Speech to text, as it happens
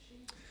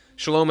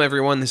Shalom,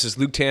 everyone. This is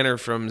Luke Tanner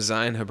from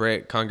Zion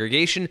Hebraic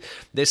Congregation.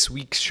 This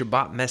week's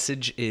Shabbat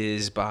message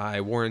is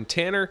by Warren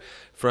Tanner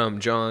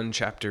from John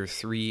Chapter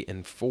 3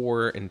 and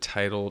 4,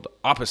 entitled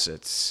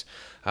Opposites.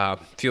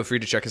 Feel free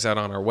to check us out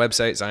on our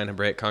website,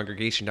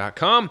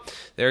 zionhebraiccongregation.com.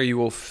 There you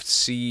will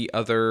see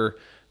other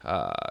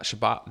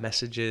Shabbat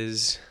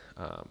messages,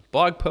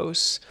 blog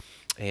posts,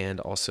 and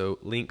also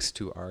links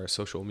to our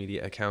social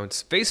media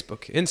accounts,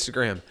 Facebook,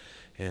 Instagram,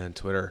 and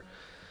Twitter.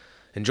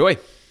 Enjoy.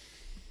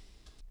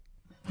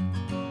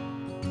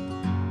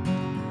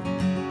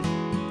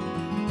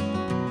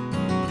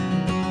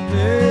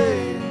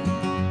 Hey,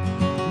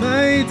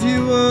 mighty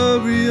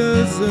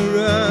warriors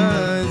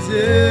arise,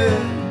 yeah.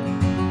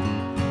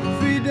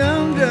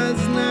 Freedom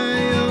does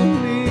nigh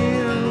only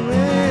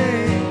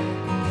away.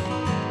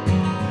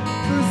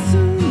 For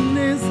soon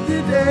is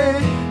the day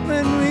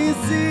when we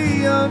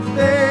see your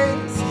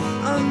face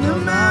on the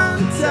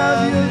mount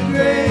of your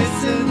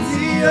grace and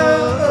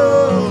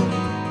Zion.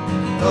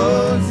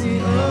 Oh,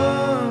 Zion.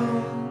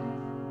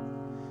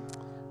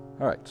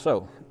 All right,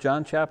 so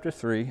John chapter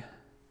 3.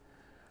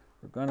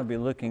 We're going to be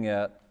looking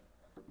at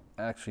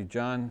actually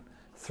John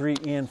 3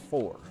 and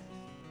 4.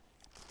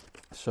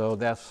 So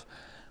that's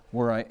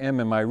where I am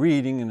in my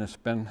reading, and it's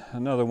been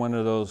another one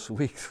of those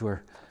weeks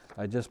where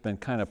I've just been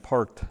kind of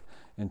parked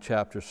in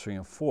chapters 3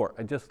 and 4.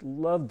 I just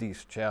love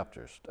these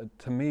chapters.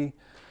 To me,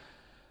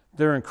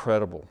 they're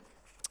incredible.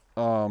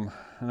 And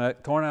I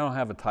don't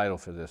have a title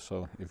for this,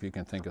 so if you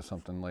can think of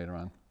something later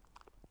on.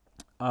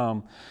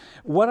 I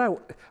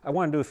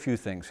want to do a few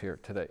things here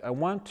today.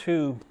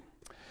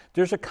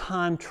 There's a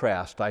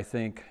contrast, I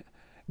think,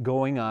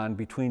 going on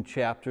between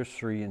chapter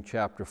 3 and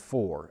chapter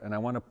 4, and I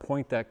want to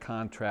point that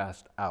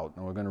contrast out.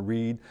 And we're going to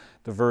read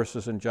the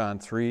verses in John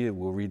 3, and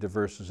we'll read the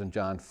verses in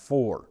John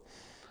 4.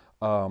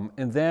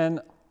 And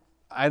then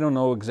I don't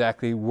know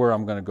exactly where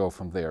I'm going to go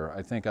from there.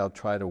 I think I'll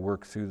try to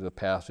work through the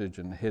passage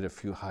and hit a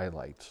few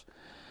highlights.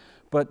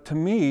 But to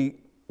me,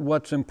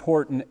 what's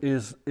important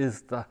is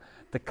the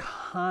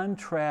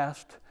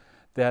contrast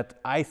that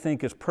I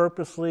think is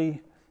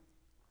purposely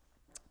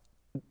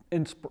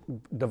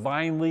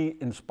divinely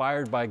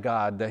inspired by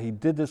God, that he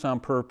did this on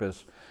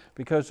purpose,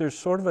 because there's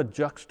sort of a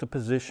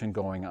juxtaposition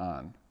going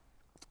on.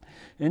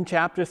 In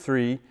chapter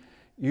 3,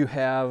 you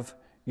have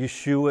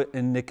Yeshua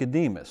and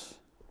Nicodemus.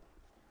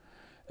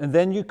 And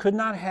then you could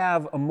not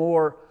have a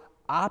more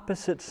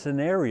opposite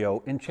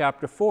scenario in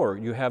chapter 4.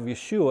 You have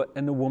Yeshua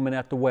and the woman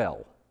at the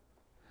well.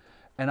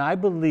 And I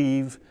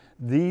believe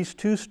these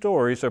two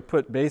stories are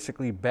put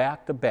basically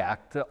back to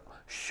back to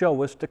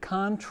show us the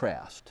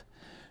contrast.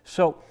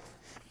 So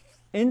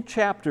in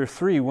chapter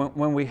 3,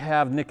 when we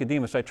have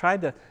Nicodemus, I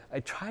tried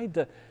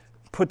to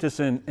put this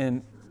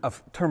in a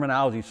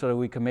terminology so that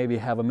we can maybe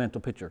have a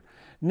mental picture.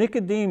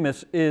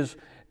 Nicodemus is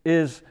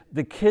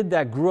the kid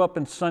that grew up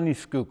in Sunday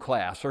school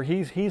class, or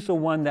he's the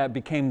one that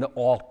became the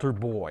altar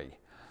boy.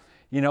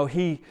 You know,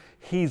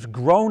 he's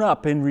grown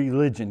up in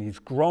religion. He's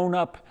grown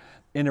up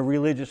in a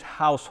religious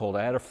household.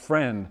 I had a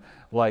friend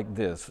like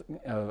this,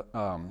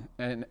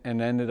 and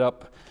ended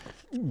up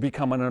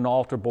becoming an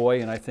altar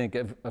boy, and I think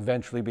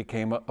eventually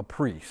became a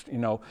priest. You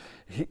know,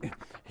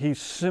 he's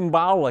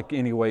symbolic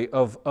anyway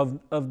of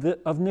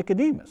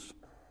Nicodemus.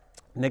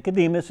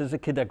 Nicodemus is a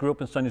kid that grew up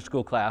in Sunday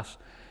school class.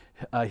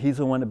 He's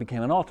the one that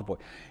became an altar boy.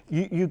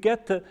 You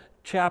get to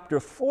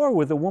chapter 4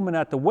 with the woman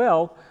at the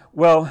well.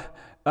 Well,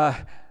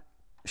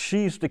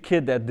 she's the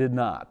kid that did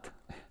not.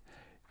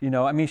 You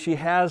know, I mean, she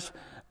has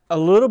a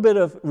little bit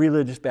of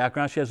religious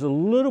background. She has a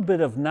little bit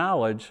of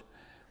knowledge,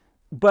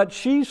 but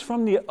she's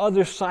from the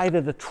other side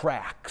of the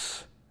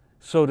tracks,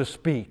 so to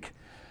speak.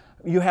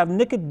 You have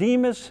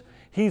Nicodemus.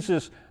 He's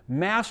this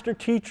master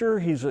teacher.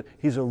 He's a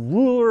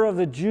ruler of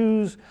the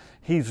Jews.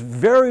 He's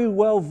very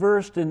well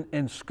versed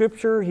in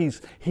Scripture.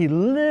 He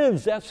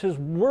lives, that's his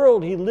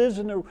world. He lives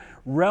in the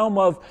realm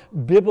of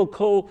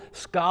biblical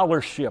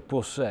scholarship,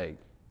 we'll say.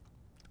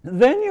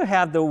 Then you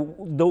have the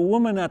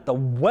woman at the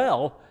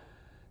well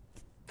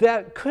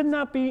that could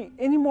not be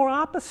any more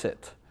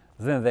opposite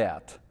than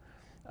that.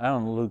 I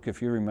don't know, Luke,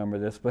 if you remember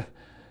this, but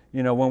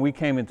you know, when we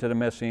came into the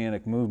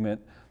Messianic movement,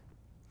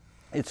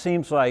 it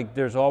seems like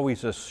there's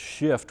always a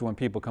shift when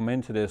people come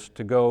into this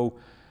to go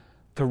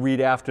to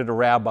read after the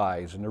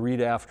rabbis and to read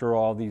after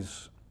all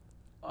these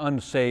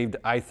unsaved,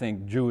 I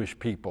think, Jewish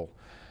people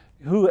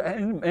who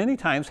many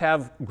times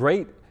have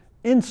great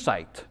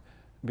insight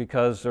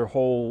because their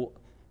whole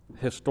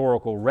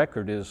historical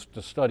record is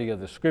the study of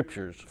the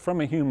Scriptures.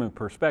 From a human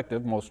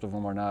perspective, most of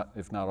them are not,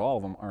 if not all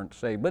of them, aren't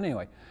saved. But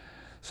anyway,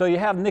 so you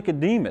have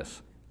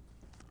Nicodemus.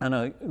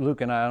 And Luke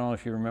and I don't know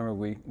if you remember,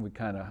 we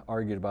kind of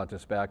argued about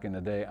this back in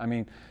the day. I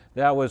mean,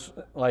 that was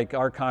like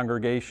our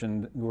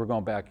congregation, we're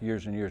going back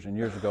years and years and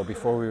years ago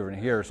before we were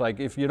here. It's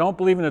like, if you don't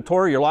believe in the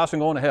Torah, you're lost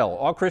and going to hell.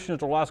 All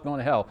Christians are lost and going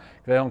to hell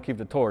because they don't keep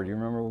the Torah. Do you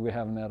remember we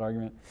having that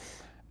argument?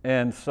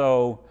 And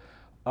so,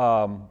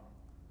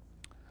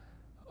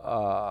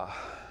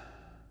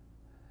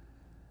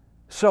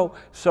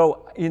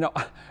 you know,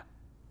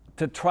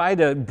 to try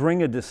to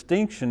bring a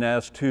distinction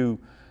as to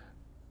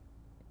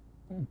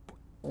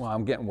well,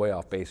 I'm getting way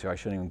off base here. I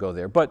shouldn't even go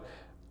there. But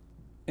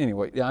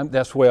anyway, yeah,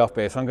 that's way off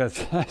base. I'm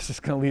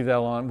just going to leave that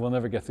alone. We'll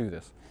never get through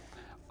this.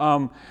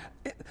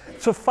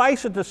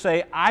 Suffice it to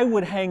say, I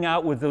would hang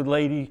out with the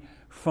lady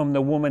from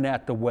the woman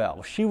at the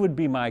well. She would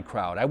be my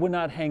crowd. I would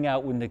not hang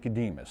out with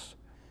Nicodemus.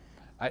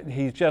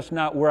 He's just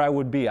not where I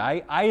would be.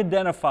 I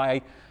identify,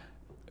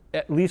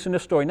 at least in the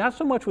story, not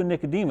so much with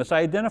Nicodemus. I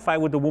identify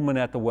with the woman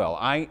at the well.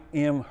 I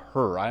am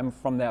her. I'm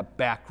from that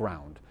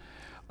background.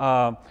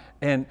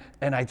 And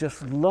I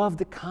just love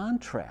the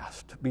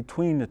contrast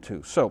between the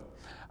two. So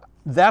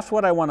that's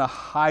what I want to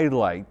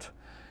highlight.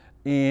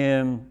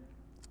 And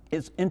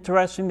it's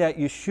interesting that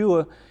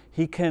Yeshua,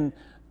 he can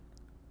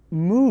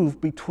move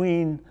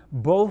between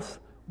both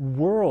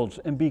worlds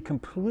and be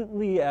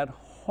completely at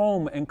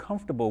home and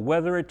comfortable,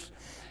 whether it's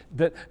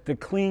the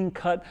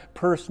clean-cut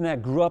person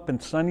that grew up in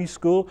Sunday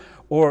school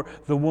or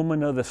the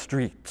woman of the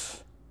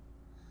streets.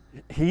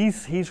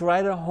 He's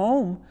right at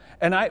home,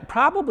 and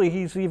probably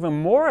he's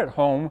even more at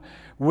home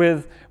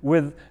with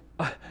the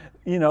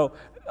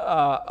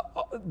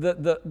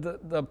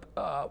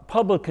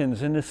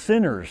publicans and the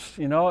sinners.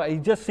 He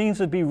just seems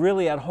to be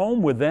really at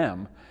home with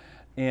them,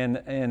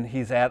 and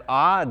he's at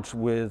odds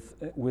with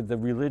the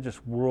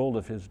religious world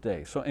of his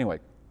day. So anyway,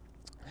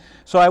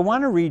 so I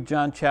want to read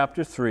John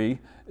chapter 3.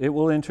 It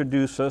will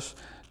introduce us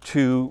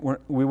to,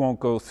 we won't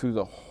go through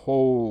the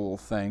whole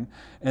thing,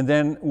 and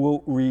then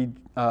we'll read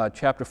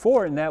chapter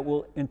 4, and that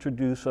will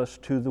introduce us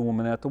to the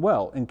woman at the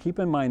well. And keep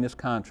in mind this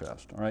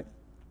contrast, all right?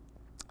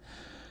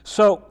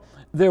 So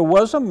there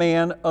was a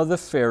man of the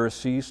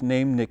Pharisees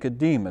named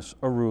Nicodemus,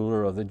 a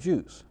ruler of the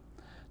Jews.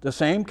 The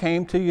same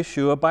came to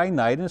Yeshua by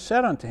night and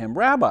said unto him,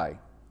 Rabbi,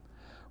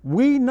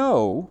 we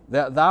know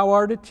that thou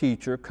art a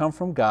teacher come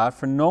from God,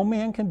 for no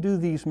man can do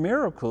these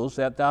miracles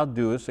that thou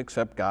doest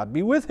except God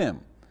be with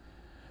him.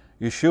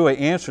 Yeshua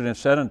answered and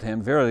said unto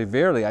him, Verily,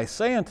 verily, I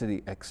say unto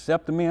thee,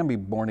 except a man be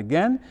born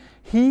again,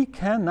 he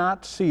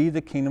cannot see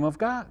the kingdom of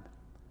God.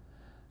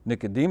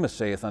 Nicodemus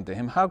saith unto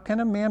him, How can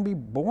a man be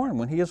born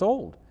when he is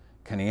old?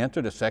 Can he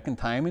enter the second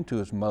time into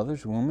his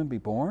mother's womb and be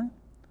born?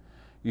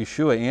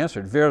 Yeshua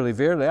answered, Verily,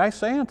 verily, I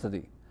say unto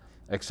thee,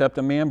 except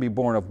a man be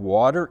born of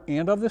water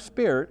and of the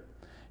Spirit,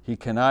 he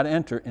cannot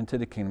enter into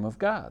the kingdom of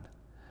God.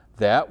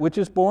 That which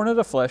is born of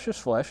the flesh is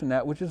flesh, and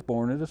that which is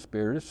born of the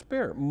Spirit is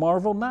spirit.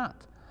 Marvel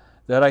not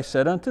that I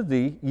said unto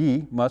thee,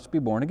 Ye must be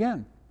born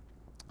again.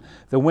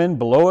 The wind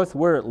bloweth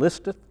where it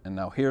listeth, and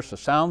thou hearest the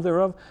sound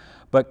thereof,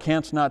 but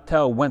canst not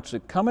tell whence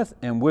it cometh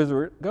and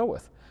whither it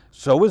goeth.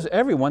 So is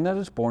everyone that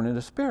is born of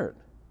the Spirit.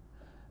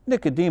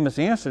 Nicodemus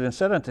answered and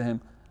said unto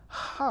him,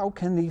 How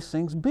can these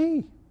things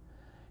be?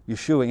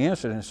 Yeshua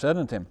answered and said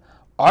unto him,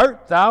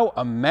 Art thou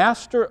a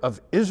master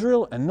of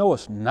Israel, and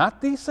knowest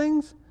not these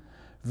things?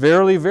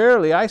 Verily,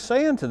 verily, I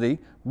say unto thee,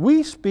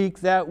 we speak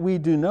that we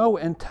do know,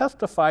 and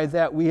testify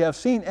that we have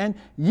seen, and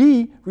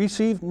ye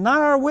receive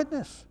not our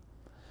witness.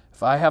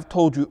 If I have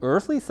told you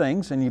earthly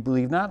things, and ye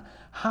believe not,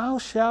 how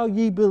shall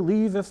ye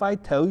believe if I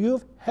tell you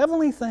of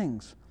heavenly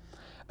things?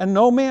 And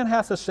no man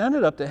hath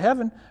ascended up to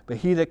heaven, but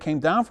he that came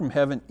down from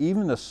heaven,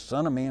 even the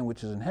Son of Man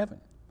which is in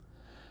heaven.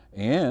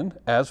 And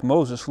as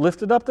Moses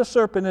lifted up the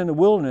serpent in the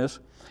wilderness,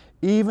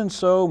 even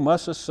so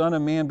must the Son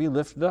of Man be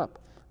lifted up,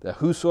 that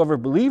whosoever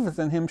believeth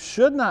in him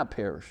should not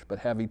perish, but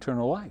have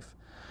eternal life.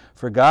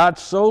 For God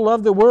so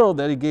loved the world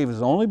that he gave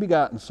his only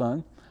begotten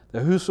Son,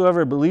 that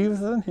whosoever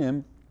believeth in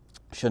him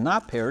should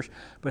not perish,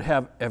 but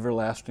have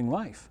everlasting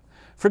life.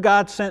 For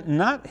God sent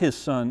not his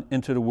Son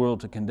into the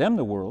world to condemn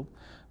the world,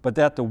 but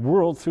that the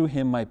world through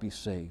him might be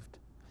saved.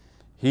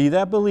 He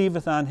that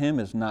believeth on him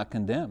is not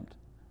condemned,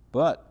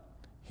 but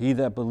he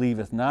that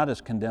believeth not is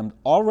condemned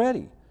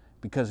already,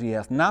 because he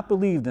hath not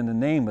believed in the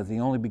name of the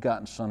only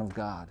begotten Son of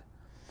God.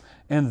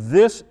 And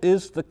this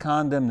is the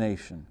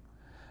condemnation,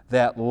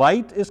 that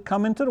light is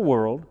come into the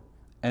world,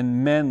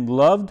 and men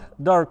loved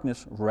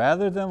darkness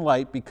rather than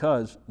light,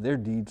 because their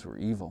deeds were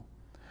evil.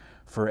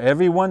 For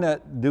everyone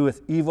that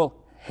doeth evil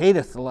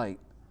hateth the light,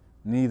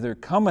 neither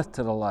cometh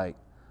to the light,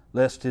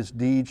 lest his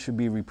deeds should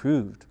be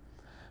reproved.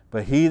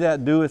 But he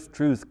that doeth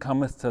truth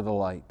cometh to the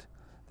light,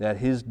 that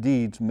his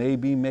deeds may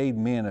be made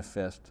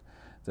manifest,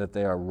 that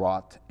they are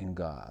wrought in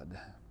God.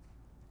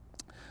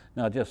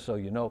 Now, just so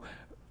you know,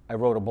 I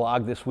wrote a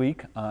blog this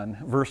week on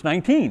verse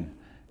 19,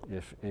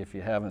 if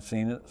you haven't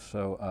seen it.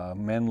 So,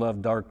 men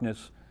love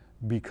darkness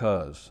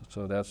because.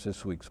 So that's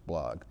this week's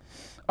blog.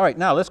 All right,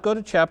 now let's go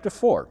to chapter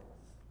 4.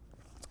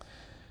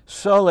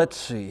 So let's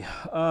see,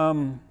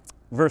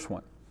 verse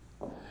 1.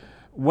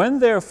 When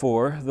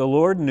therefore the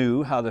Lord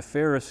knew how the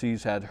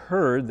Pharisees had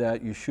heard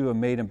that Yeshua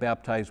made and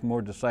baptized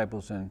more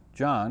disciples than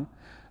John,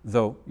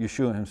 though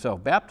Yeshua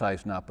himself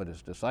baptized not but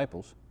his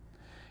disciples,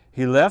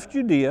 he left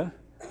Judea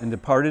and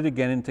departed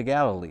again into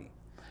Galilee,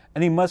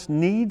 and he must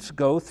needs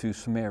go through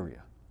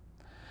Samaria.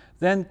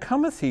 Then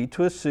cometh he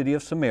to a city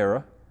of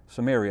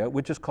Samaria,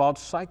 which is called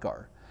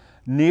Sychar,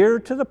 near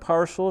to the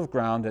parcel of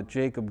ground that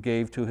Jacob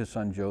gave to his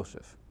son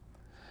Joseph.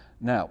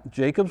 Now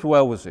Jacob's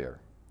well was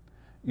there.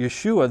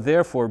 Yeshua,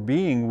 therefore,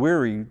 being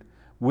wearied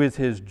with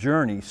his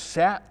journey,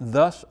 sat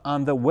thus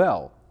on the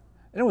well.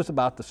 and it was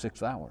about the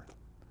 6th hour.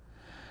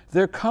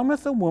 There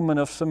cometh a woman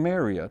of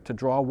Samaria to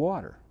draw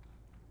water.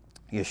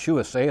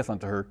 Yeshua saith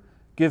unto her,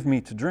 Give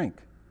me to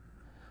drink.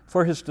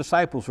 For his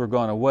disciples were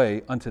gone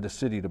away unto the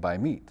city to buy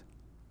meat.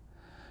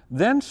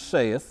 Then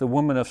saith the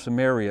woman of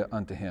Samaria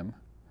unto him,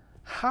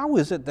 How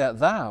is it that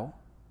thou,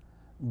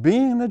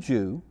 being a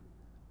Jew,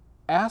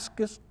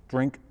 askest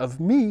drink of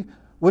me,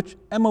 which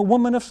am a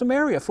woman of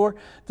Samaria? For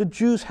the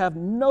Jews have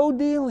no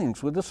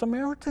dealings with the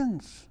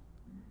Samaritans.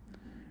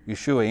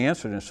 Yeshua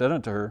answered and said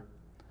unto her,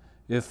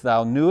 If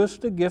thou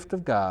knewest the gift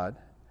of God,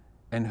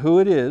 and who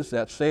it is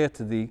that saith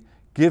to thee,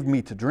 Give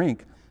me to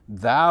drink,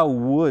 thou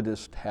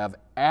wouldest have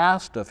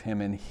asked of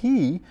him, and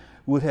he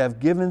would have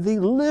given thee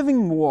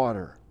living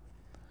water.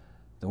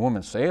 The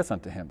woman saith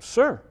unto him,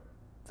 Sir,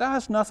 thou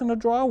hast nothing to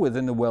draw with,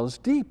 and the well is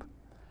deep.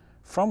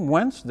 From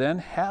whence then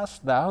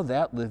hast thou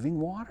that living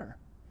water?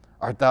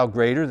 Art thou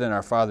greater than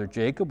our father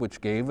Jacob,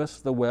 which gave us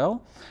the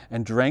well,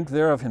 and drank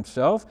thereof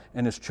himself,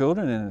 and his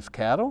children, and his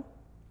cattle?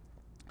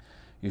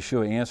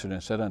 Yeshua answered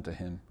and said unto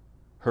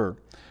her,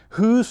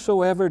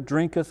 Whosoever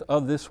drinketh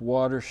of this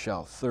water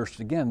shall thirst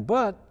again,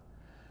 but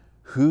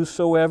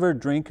whosoever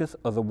drinketh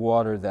of the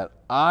water that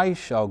I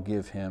shall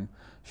give him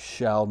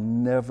shall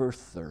never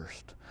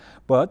thirst.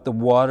 But the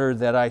water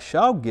that I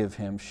shall give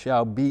him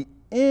shall be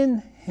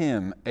in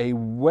him a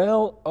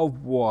well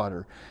of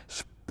water,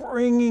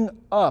 springing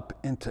up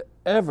into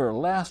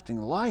everlasting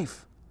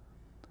life.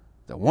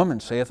 The woman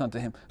saith unto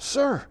him,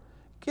 Sir,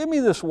 give me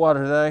this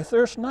water that I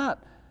thirst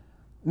not,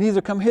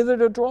 neither come hither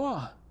to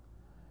draw.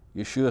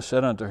 Yeshua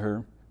said unto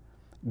her,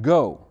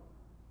 Go,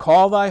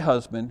 call thy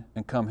husband,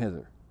 and come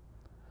hither.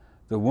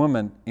 The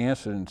woman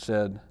answered and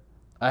said,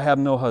 I have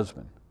no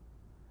husband.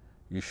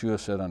 Yeshua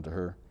said unto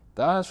her,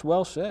 Thou hast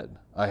well said,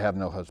 I have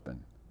no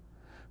husband.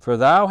 For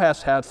thou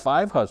hast had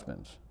 5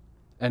 husbands,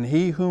 and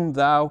he whom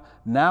thou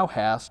now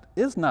hast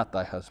is not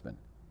thy husband.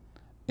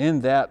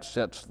 In that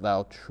saidst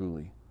thou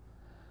truly.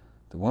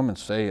 The woman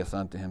saith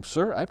unto him,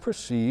 Sir, I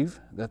perceive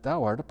that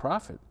thou art a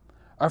prophet.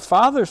 Our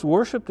fathers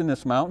worshipped in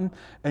this mountain,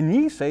 and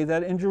ye say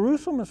that in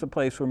Jerusalem is the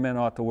place where men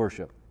ought to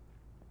worship.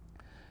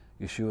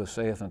 Yeshua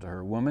saith unto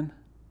her, Woman,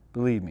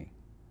 believe me,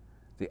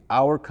 the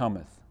hour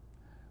cometh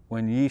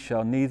when ye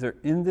shall neither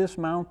in this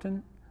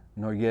mountain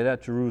nor yet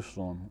at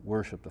Jerusalem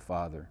worship the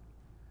Father.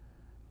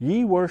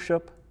 Ye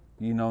worship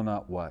ye know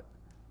not what.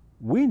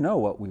 We know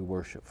what we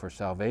worship, for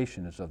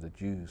salvation is of the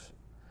Jews.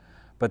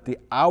 But the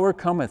hour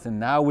cometh, and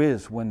now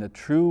is, when the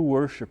true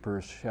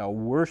worshipers shall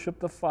worship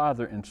the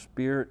Father in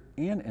spirit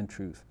and in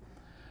truth.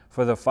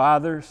 For the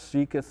Father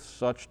seeketh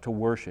such to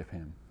worship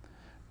him.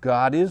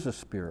 God is a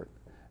spirit,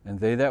 and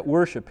they that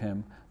worship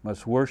him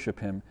must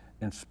worship him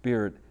in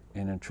spirit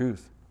and in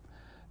truth.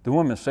 The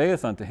woman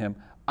saith unto him,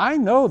 I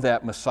know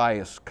that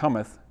Messiah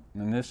cometh,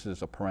 and this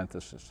is a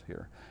parenthesis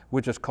here,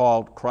 which is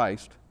called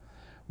Christ.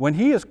 When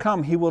he is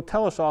come, he will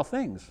tell us all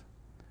things.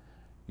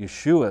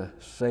 Yeshua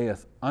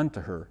saith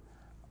unto her,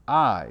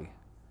 I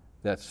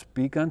that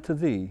speak unto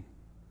thee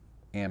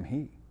am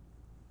he.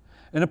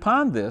 And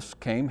upon this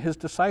came his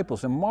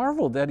disciples, and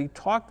marveled that he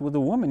talked with the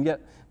woman.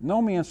 Yet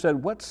no man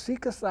said, What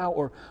seekest thou,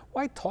 or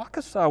why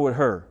talkest thou with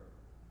her?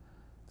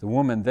 The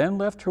woman then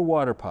left her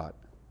water pot,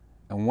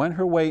 and went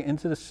her way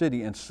into the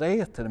city, and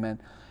saith to the men,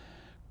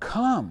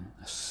 Come,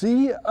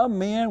 see a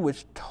man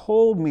which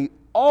told me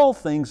all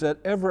things that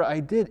ever I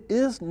did.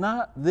 Is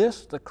not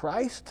this the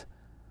Christ?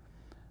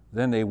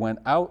 Then they went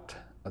out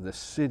of the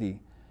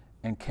city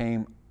and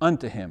came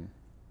unto him.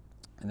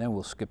 And then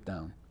we'll skip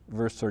down.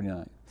 Verse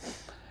 39.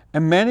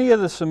 And many of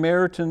the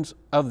Samaritans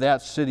of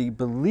that city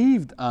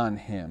believed on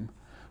him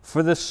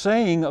for the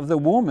saying of the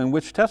woman,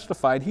 which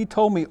testified, He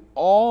told me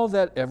all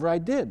that ever I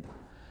did.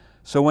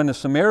 So when the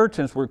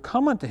Samaritans were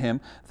come unto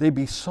him, they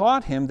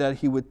besought him that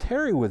he would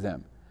tarry with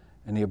them.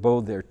 And he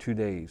abode there 2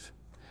 days.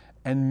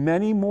 And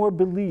many more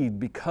believed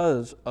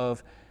because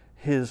of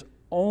his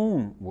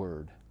own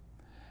word.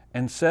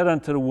 And said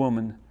unto the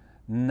woman,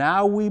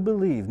 Now we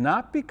believe,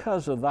 not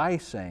because of thy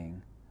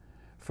saying,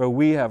 for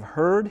we have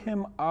heard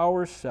him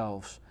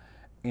ourselves,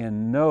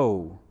 and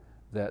know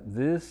that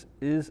this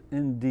is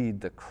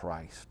indeed the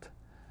Christ,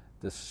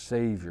 the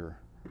Savior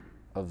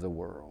of the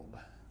world.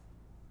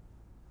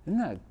 Isn't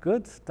that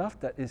good stuff?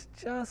 That is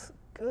just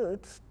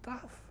good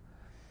stuff.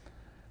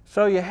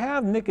 So you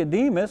have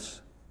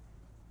Nicodemus.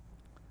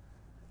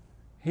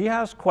 He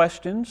has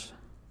questions.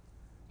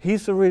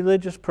 He's a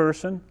religious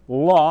person,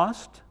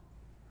 lost.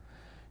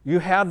 You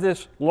have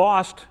this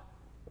lost,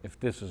 if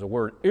this is a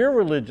word,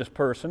 irreligious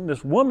person,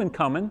 this woman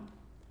coming,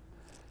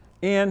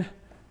 and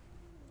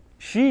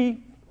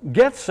she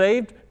gets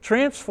saved,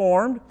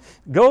 transformed,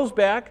 goes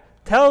back,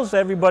 tells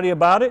everybody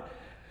about it.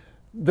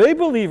 They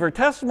believe her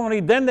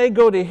testimony. Then they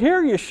go to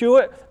hear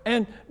Yeshua,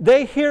 and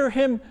they hear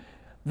him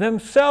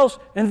themselves,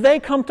 and they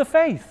come to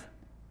faith.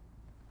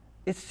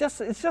 It's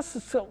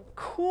just so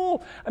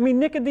cool. I mean,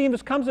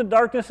 Nicodemus comes in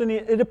darkness, and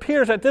it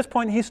appears at this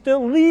point he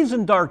still leaves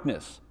in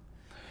darkness.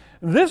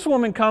 This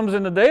woman comes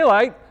in the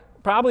daylight,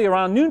 probably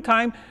around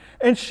noontime,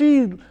 and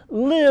she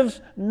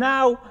leaves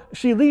now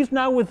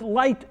with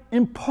light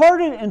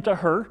imparted into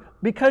her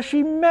because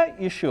she met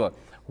Yeshua.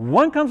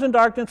 One comes in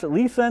darkness, at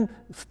least then,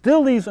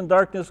 still leaves in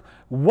darkness.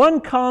 One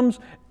comes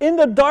in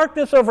the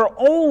darkness of her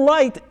own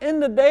light, in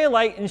the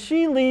daylight, and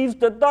she leaves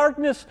the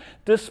darkness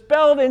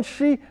dispelled, and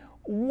she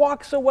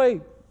walks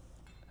away,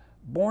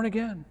 born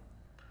again.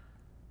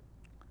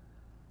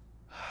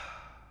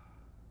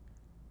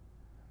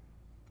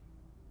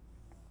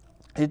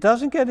 It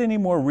doesn't get any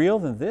more real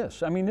than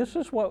this. I mean, this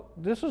is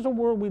the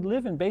world we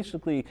live in.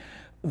 Basically,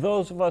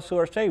 those of us who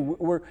are saved,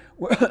 we're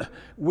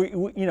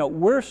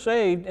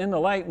saved in the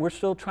light. We're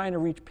still trying to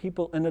reach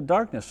people in the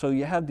darkness. So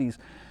you have these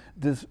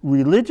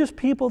religious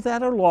people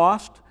that are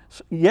lost.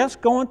 Yes,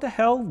 going to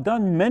hell,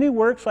 done many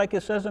works, like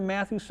it says in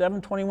Matthew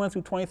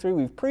 7:21-23.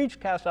 We've preached,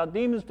 cast out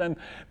demons, done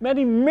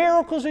many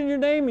miracles in your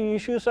name. And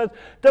Yeshua says,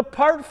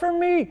 "Depart from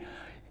me,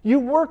 you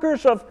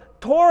workers of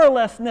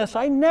Torahlessness.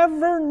 I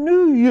never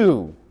knew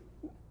you."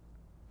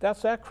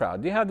 That's that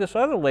crowd. You have this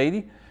other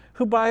lady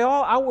who by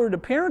all outward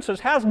appearances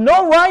has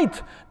no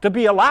right to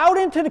be allowed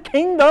into the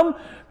kingdom.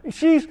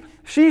 She's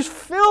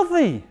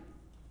filthy,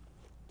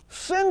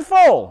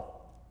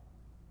 sinful.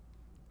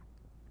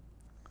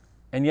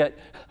 And yet,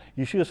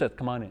 Yeshua says,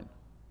 come on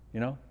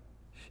in.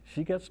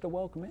 She gets to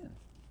welcome in.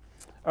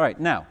 All right,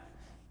 now,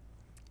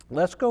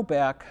 let's go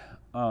back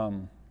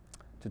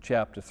to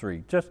chapter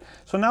 3.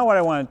 So now what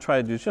I want to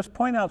try to do is just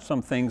point out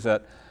some things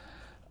that,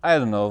 I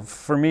don't know,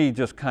 for me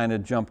just kind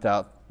of jumped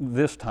out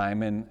this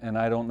time, and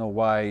I don't know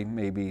why,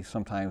 maybe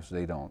sometimes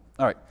they don't.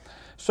 All right,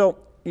 so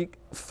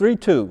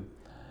 3:2.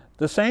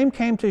 The same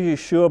came to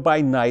Yeshua by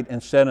night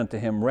and said unto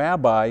him,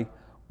 Rabbi,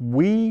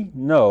 we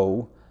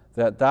know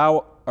that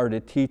thou art a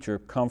teacher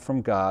come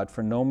from God,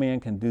 for no man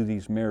can do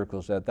these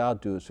miracles that thou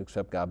doest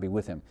except God be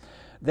with him.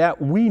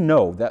 That we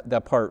know,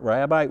 that part,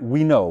 Rabbi,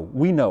 we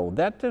know.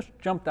 That just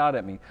jumped out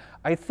at me.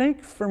 I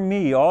think for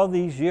me, all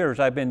these years,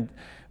 I've been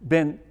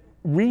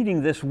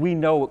reading this we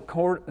know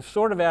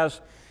sort of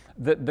as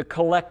the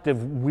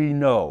collective we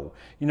know.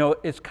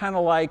 It's kind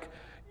of like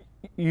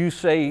you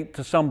say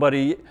to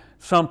somebody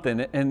something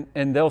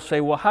and they'll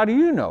say, well, how do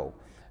you know?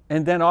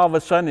 And then all of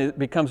a sudden it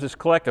becomes this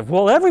collective.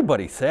 Well,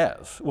 everybody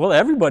says. Well,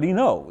 everybody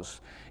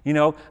knows.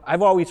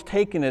 I've always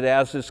taken it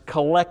as this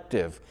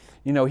collective.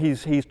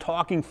 He's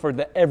talking for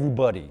the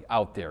everybody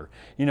out there.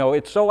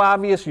 It's so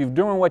obvious you're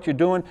doing what you're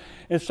doing.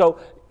 And so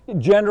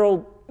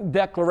general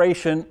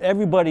declaration,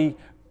 everybody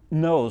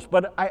knows.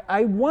 But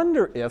I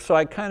wonder if, so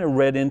I kind of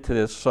read into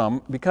this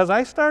some, because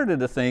I started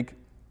to think,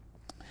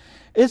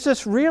 is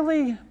this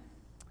really,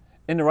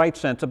 in the right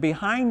sense, a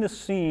behind the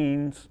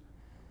scenes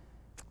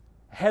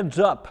heads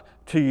up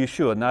to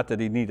Yeshua? Not that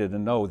he needed to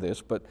know this,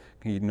 but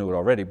he knew it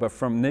already. But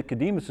from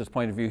Nicodemus'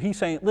 point of view, he's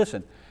saying,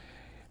 listen,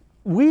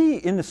 we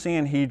in the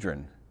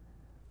Sanhedrin,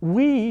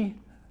 we,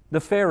 the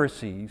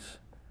Pharisees,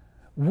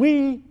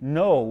 we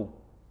know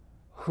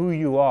who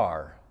you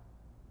are.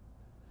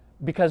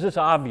 Because it's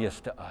obvious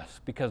to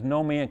us, because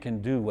no man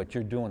can do what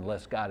you're doing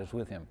unless God is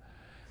with him.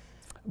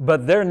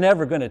 But they're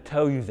never going to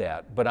tell you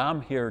that, but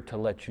I'm here to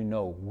let you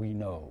know we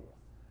know.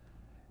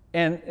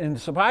 And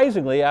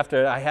surprisingly,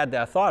 after I had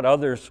that thought,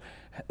 others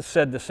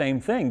said the same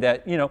thing,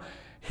 that,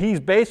 he's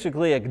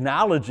basically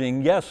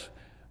acknowledging, yes,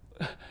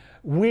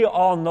 we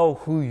all know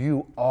who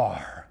you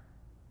are.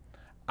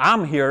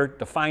 I'm here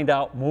to find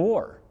out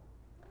more.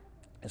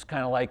 It's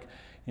kind of like,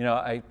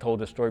 I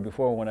told this story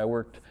before when I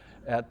worked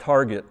at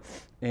Target.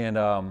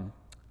 And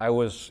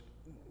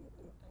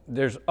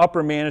there's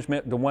upper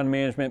management, the one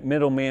management,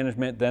 middle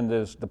management, then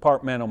there's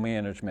departmental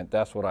management.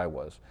 That's what I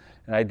was.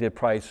 And I did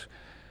price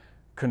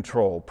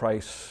control,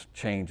 price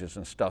changes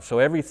and stuff. So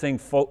everything,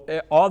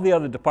 all the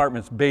other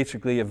departments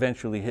basically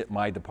eventually hit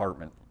my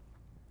department.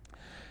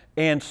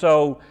 And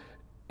so,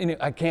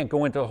 I can't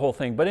go into the whole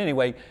thing, but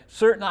anyway,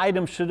 certain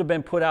items should have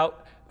been put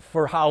out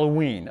for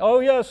Halloween. Oh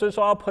yes, it's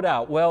all put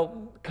out.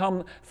 Well,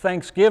 come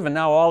Thanksgiving,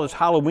 now all this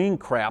Halloween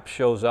crap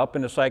shows up,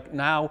 and it's like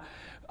now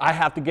I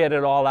have to get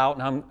it all out,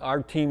 and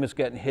our team is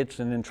getting hits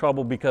and in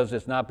trouble because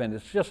it's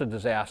just a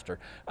disaster.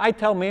 I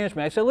tell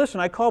management, I say, listen,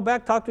 I call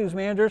back, talk to these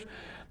managers,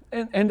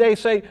 and they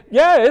say,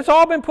 yeah, it's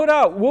all been put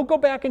out. We'll go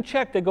back and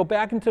check. They go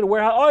back into the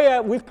warehouse. Oh yeah,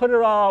 we've put it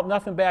all out,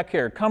 nothing back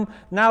here. Come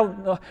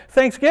now,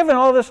 Thanksgiving,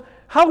 all this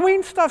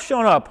Halloween stuff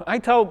showing up. I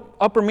tell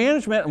upper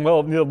management, and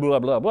well, blah, blah,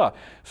 blah, blah.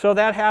 So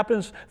that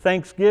happens,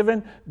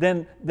 Thanksgiving,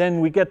 then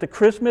we get to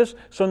Christmas.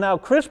 So now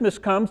Christmas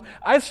comes.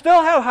 I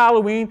still have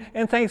Halloween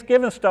and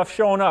Thanksgiving stuff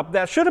showing up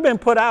that should have been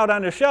put out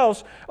on the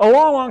shelves a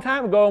long, long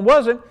time ago and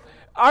wasn't.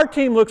 Our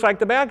team looks like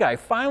the bad guy.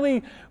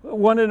 Finally,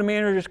 one of the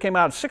managers came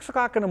out at 6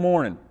 o'clock in the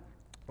morning.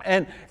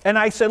 And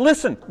I said,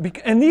 listen,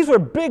 and these were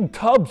big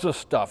tubs of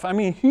stuff. I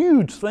mean,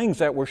 huge things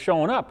that were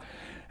showing up.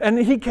 And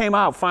he came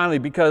out finally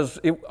because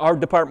our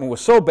department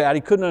was so bad,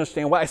 he couldn't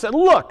understand why. I said,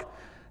 look,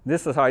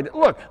 this is how I did.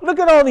 Look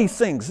at all these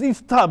things,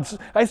 these tubs.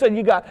 I said,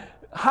 you got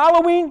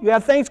Halloween, you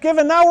have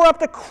Thanksgiving, now we're up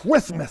to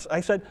Christmas. I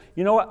said,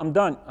 you know what, I'm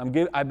done.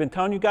 I've been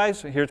telling you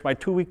guys, here's my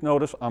 2-week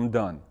notice, I'm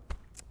done.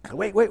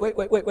 Wait.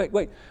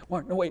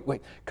 Warren, no,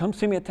 wait. Come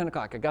see me at 10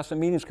 o'clock. I got some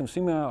meetings, come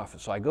see me in my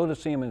office. So I go to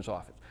see him in his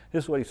office.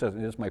 This is what he says,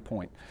 and this is my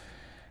point.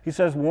 He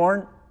says,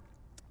 Warren,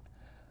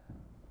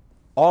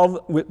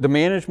 the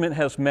management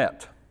has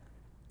met,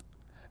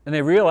 and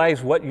they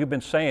realize what you've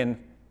been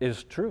saying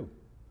is true.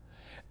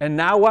 And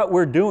now what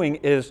we're doing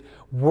is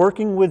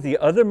working with the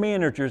other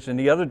managers in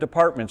the other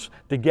departments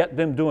to get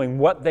them doing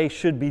what they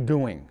should be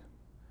doing.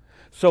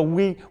 So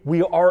we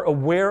are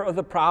aware of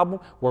the problem,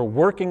 we're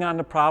working on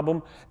the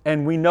problem,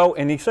 and we know,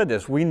 and he said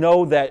this, we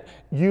know that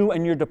you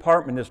and your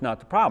department is not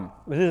the problem.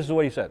 But this is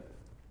what he said.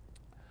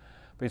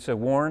 But he said,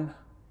 Warren,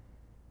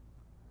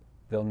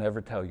 they'll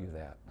never tell you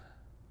that.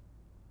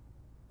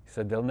 He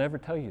said, they'll never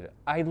tell you that.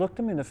 I looked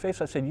him in the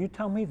face, I said, you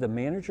tell me, the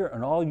manager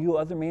and all you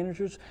other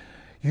managers,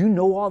 you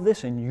know all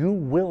this and you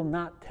will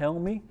not tell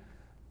me?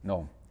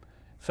 No.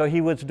 So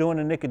he was doing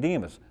a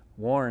Nicodemus.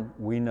 Warren,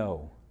 we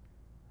know.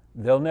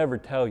 They'll never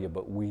tell you,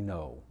 but we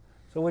know.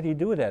 So what do you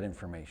do with that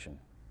information?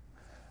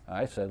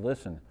 I said,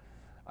 listen,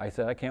 I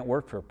can't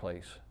work for a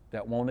place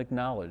that won't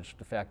acknowledge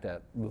the fact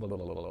that blah, blah,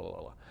 blah, blah,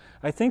 blah.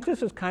 I think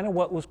this is kind of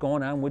what was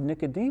going on with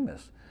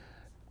Nicodemus.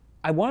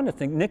 I want to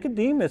think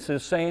Nicodemus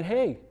is saying,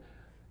 hey,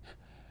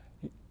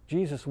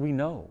 Jesus, we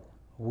know,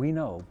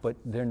 but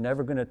they're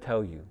never going to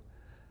tell you.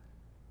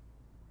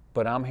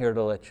 But I'm here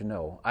to let you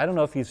know. I don't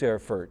know if he's there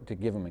to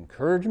give him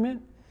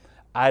encouragement.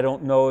 I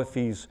don't know if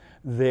he's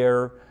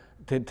there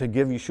to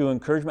give Yeshua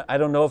encouragement. I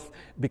don't know if,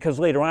 because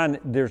later on,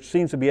 there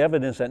seems to be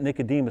evidence that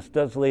Nicodemus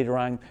does later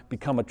on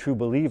become a true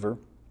believer.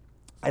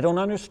 I don't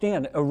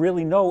understand or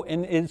really know,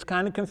 and it's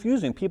kind of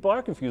confusing. People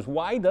are confused.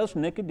 Why does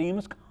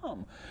Nicodemus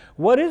come?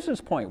 What is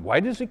his point? Why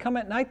does he come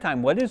at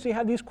nighttime? Why does he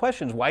have these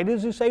questions? Why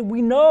does he say,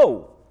 we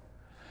know?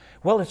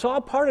 Well, it's all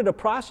part of the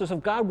process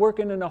of God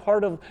working in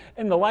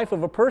the life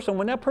of a person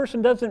when that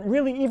person doesn't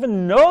really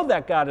even know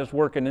that God is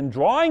working and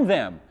drawing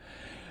them.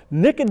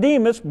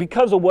 Nicodemus,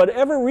 because of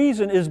whatever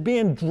reason, is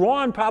being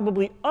drawn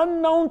probably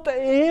unknown to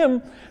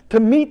him to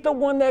meet the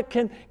one that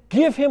can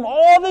give him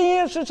all the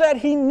answers that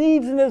he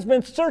needs and has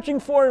been searching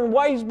for and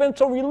why he's been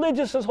so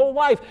religious his whole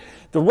life.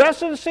 The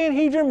rest of the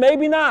Sanhedrin,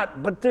 maybe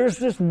not, but there's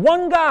this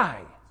one guy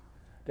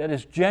that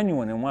is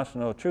genuine and wants to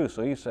know the truth.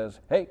 So he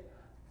says, hey,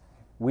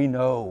 we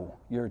know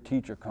you're a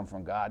teacher come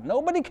from God.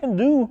 Nobody can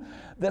do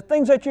the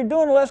things that you're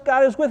doing unless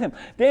God is with him.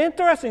 The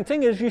interesting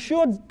thing is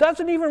Yeshua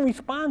doesn't even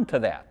respond to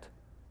that.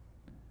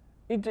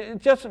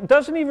 It just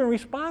doesn't even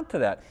respond to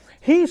that.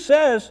 He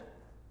says,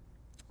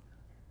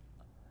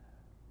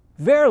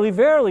 verily,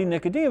 verily,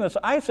 Nicodemus,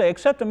 I say,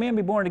 except a man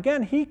be born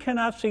again, he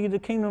cannot see the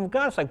kingdom of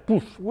God. It's like,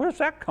 poof, where's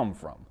that come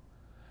from?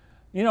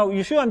 You know,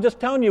 Yeshua, I'm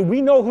just telling you,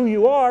 we know who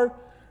you are.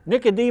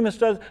 Nicodemus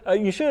does,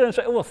 you shouldn't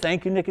say, well,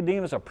 thank you,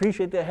 Nicodemus. I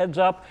appreciate the heads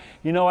up.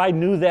 You know, I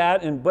knew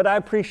that, but I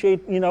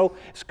appreciate,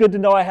 it's good to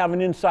know I have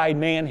an inside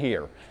man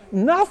here.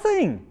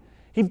 Nothing.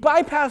 He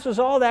bypasses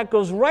all that,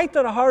 goes right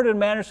to the heart of the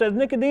matter, says,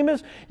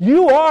 Nicodemus,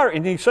 you are,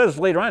 and he says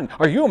later on,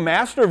 are you a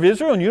master of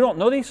Israel and you don't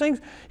know these things?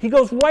 He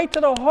goes right to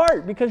the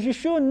heart because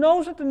Yeshua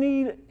knows what the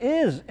need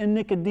is in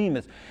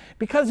Nicodemus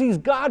because he's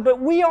God, but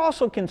we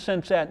also can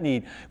sense that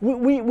need.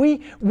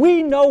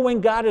 We know when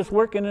God is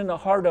working in the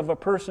heart of a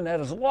person that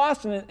is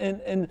lost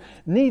and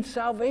needs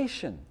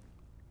salvation.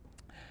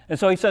 And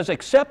so he says,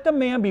 except a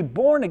man be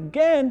born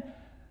again,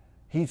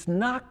 he's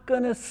not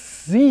going to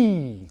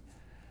see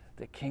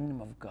the kingdom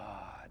of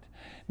God.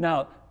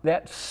 Now,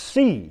 that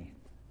see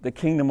the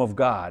kingdom of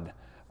God,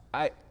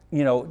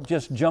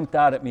 just jumped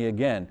out at me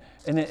again.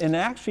 And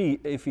actually,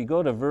 if you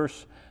go to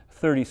verse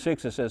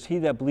 36, it says, he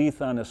that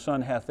believeth on the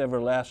Son hath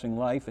everlasting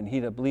life, and he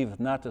that believeth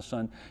not the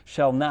Son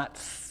shall not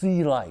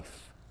see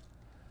life.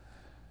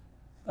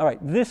 All right,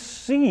 this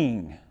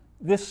seeing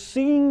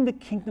the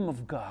kingdom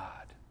of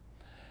God.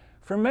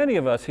 For many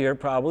of us here,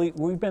 probably,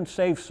 we've been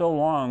saved so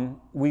long,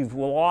 we've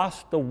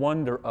lost the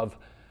wonder of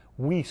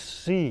we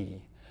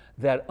see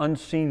that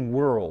unseen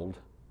world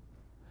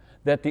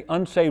that the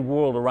unsaved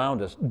world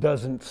around us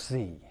doesn't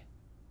see.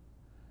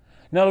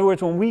 In other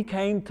words, when we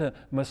came to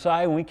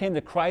Messiah, when we came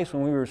to Christ,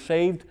 when we were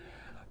saved,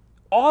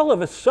 all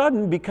of a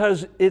sudden,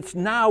 because it's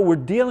now we're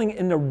dealing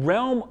in the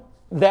realm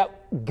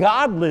that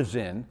God lives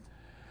in,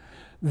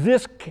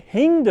 this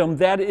kingdom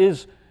that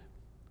is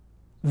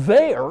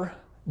there,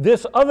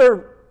 this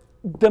other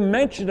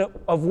dimension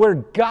of where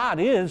God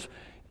is,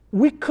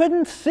 we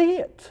couldn't see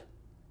it.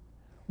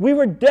 We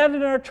were dead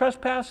in our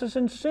trespasses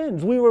and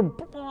sins. We were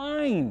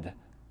blind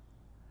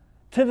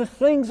to the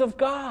things of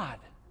God.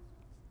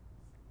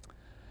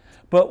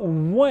 But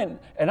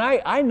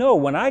I know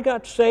when I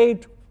got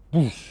saved,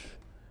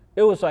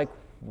 it was like,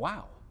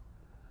 wow,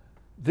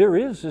 there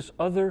is this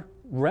other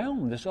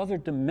realm, this other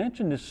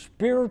dimension, this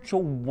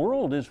spiritual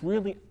world is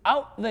really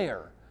out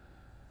there.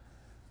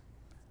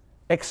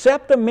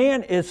 Except a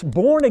man is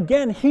born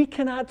again, he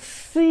cannot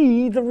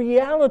see the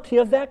reality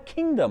of that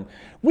kingdom.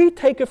 We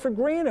take it for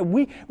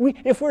granted.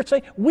 If we're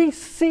saying we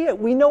see it,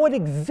 we know it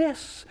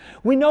exists.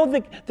 We know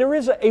that there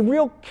is a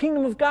real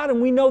kingdom of God,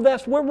 and we know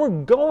that's where we're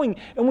going,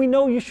 and we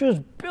know Yeshua's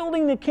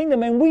building the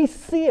kingdom, and we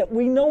see it.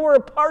 We know we're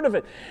a part of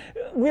it.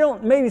 We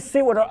don't maybe see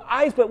it with our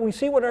eyes, but we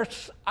see it with our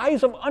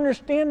eyes of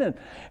understanding.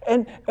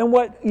 And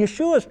what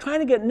Yeshua is trying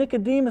to get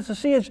Nicodemus to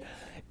see is,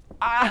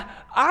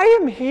 I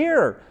am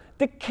here.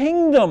 The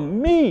kingdom,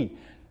 me.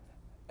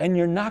 And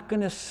you're not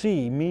going to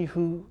see me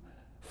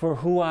for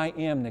who I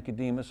am,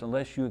 Nicodemus,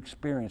 unless you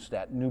experience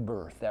that new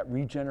birth, that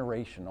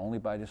regeneration only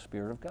by the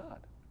Spirit of God.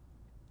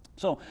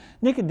 So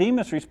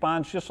Nicodemus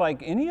responds just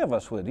like any of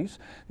us would.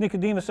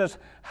 Nicodemus says,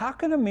 how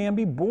can a man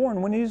be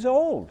born when he's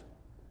old?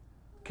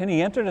 Can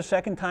he enter the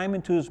second time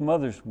into his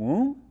mother's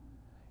womb?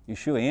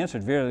 Yeshua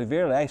answered, verily,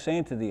 verily, I say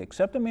unto thee,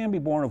 except a man be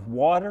born of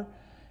water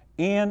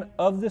and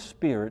of the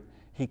Spirit,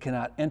 he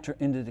cannot enter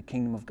into the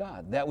kingdom of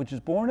God. That which is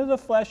born of the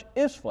flesh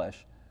is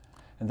flesh,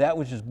 and that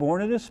which is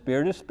born of the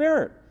Spirit is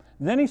spirit.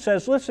 And then he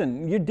says,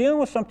 listen, you're dealing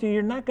with something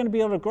you're not going to be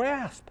able to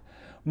grasp.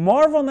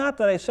 Marvel not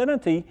that I said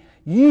unto thee,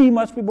 ye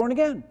must be born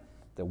again.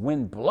 The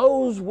wind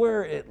blows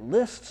where it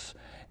lists,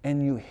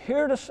 and you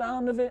hear the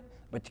sound of it,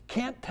 but you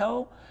can't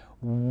tell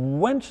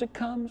whence it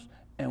comes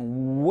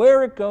and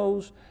where it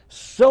goes.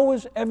 So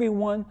is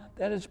everyone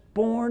that is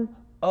born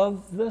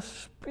of the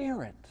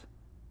Spirit.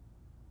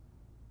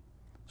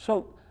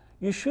 So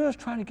Yeshua is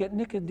trying to get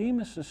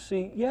Nicodemus to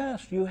see,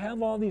 yes, you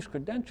have all these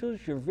credentials,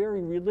 you're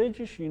very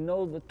religious, you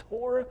know the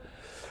Torah,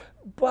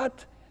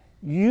 but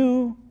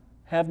you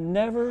have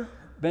never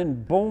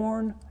been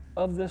born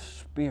of the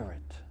Spirit.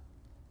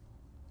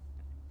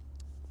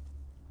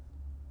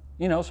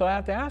 So I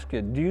have to ask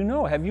you, do you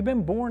know, have you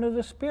been born of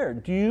the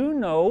Spirit? Do you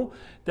know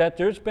that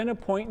there's been a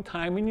point in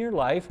time in your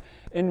life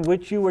in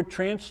which you were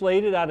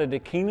translated out of the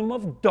kingdom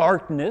of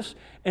darkness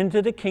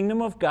into the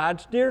kingdom of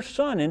God's dear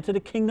Son, into the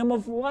kingdom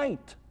of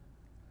light?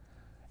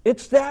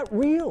 It's that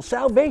real.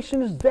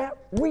 Salvation is that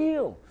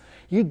real.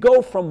 You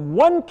go from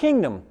one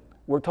kingdom,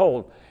 we're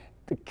told,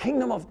 the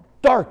kingdom of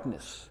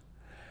darkness.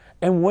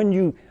 And when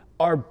you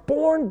are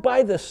born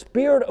by the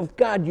Spirit of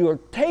God, you are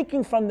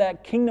taken from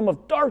that kingdom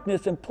of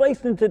darkness and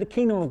placed into the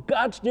kingdom of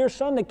God's dear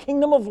Son, the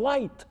kingdom of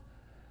light.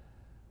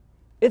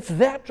 It's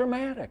that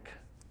dramatic.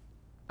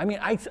 I mean,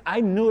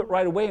 I knew it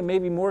right away, and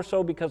maybe more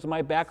so because of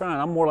my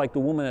background. I'm more like the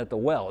woman at the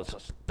well. It's a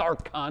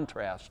stark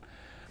contrast.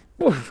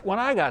 When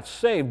I got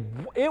saved,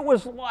 it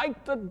was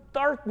like the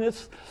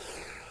darkness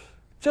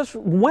just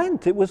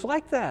went. It was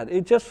like that.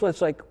 It just was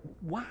like,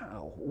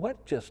 wow,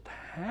 what just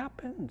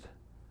happened?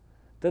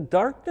 The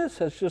darkness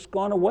has just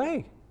gone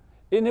away.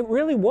 And it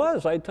really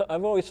was.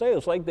 I've always say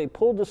it's like they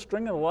pulled the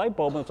string of the light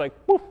bulb and it's like,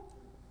 poof,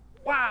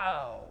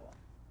 wow.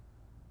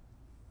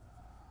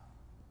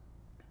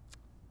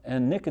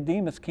 And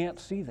Nicodemus can't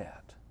see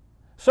that.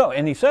 So,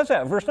 and he says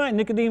that, verse 9,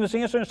 Nicodemus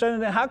answered and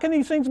said, how can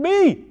these things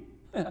be?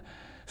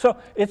 So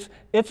it's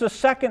a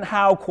second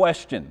how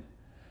question.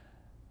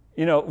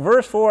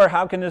 Verse 4,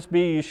 how can this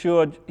be?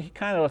 Yeshua, he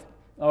kind of,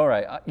 all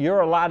right,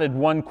 you're allotted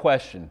one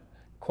question.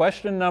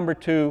 Question number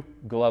 2,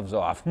 gloves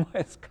off.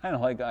 It's kind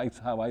of like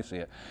how I see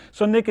it.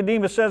 So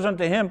Nicodemus says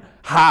unto him,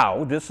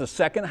 how? This is the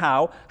second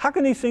how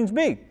can these things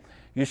be?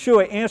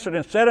 Yeshua answered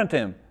and said unto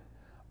him,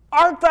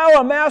 art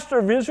thou a master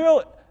of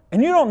Israel,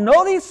 and you don't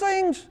know these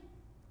things?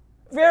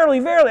 Verily,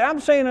 verily,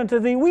 I'm saying unto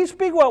thee, we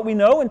speak what we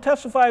know and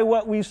testify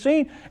what we've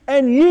seen,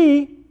 and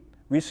ye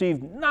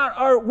receive not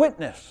our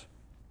witness.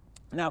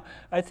 Now,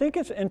 I think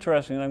it's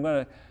interesting, and I'm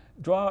going to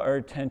draw our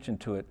attention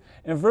to it.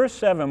 In verse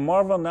 7,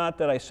 marvel not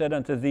that I said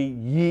unto thee,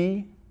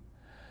 ye.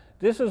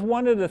 This is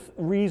one of the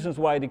reasons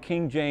why the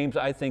King James,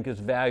 I think, is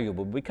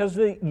valuable, because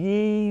the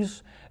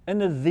ye's and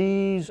the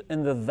these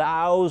and the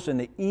thous and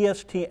the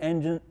est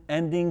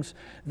endings,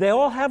 they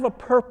all have a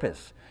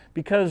purpose,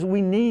 because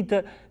we need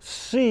to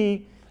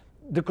see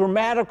the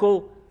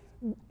grammatical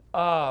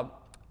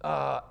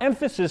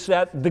emphasis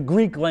that the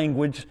Greek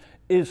language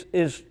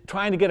is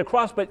trying to get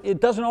across, but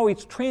it doesn't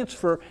always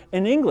transfer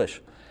in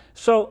English.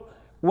 So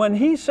when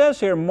he says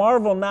here,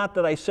 marvel not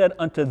that I said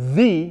unto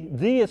thee,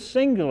 thee is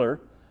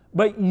singular,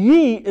 but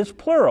ye is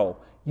plural.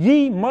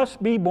 Ye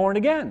must be born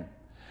again.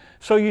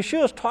 So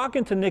Yeshua is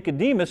talking to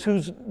Nicodemus,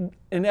 who's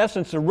in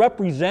essence a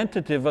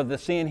representative of the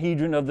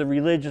Sanhedrin, of the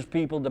religious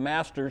people, the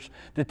masters,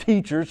 the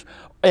teachers,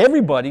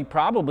 everybody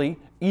probably,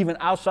 even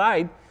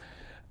outside.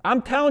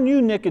 I'm telling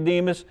you,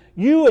 Nicodemus,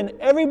 you and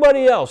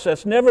everybody else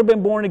that's never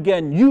been born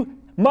again, you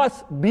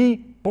must be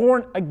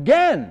born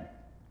again.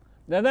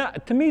 Now,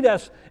 to me,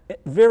 that's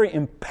very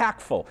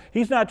impactful.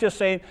 He's not just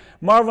saying,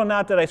 marvel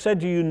not that I said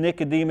to you,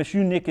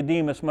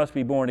 Nicodemus must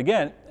be born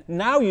again.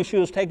 Now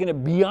Yeshua is taking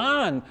it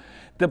beyond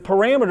the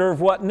parameter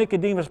of what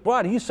Nicodemus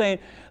brought. He's saying,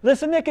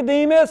 listen,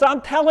 Nicodemus,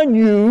 I'm telling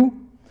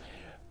you,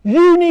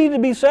 you need to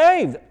be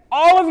saved.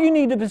 All of you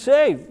need to be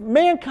saved.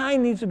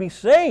 Mankind needs to be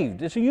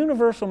saved. It's a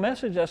universal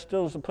message that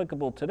still is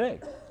applicable today.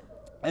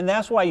 And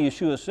that's why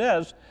Yeshua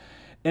says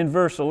in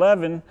verse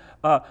 11,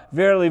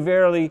 verily,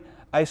 verily,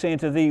 I say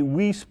unto thee,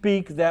 we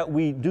speak that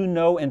we do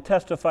know and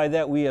testify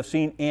that we have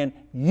seen, and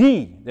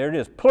ye, there it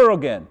is, plural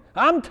again.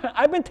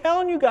 I've been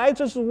telling you guys,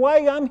 this is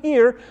why I'm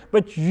here,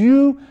 but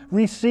you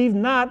receive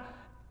not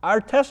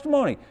our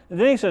testimony. And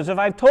then he says, if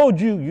I've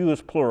told you, you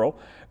is plural,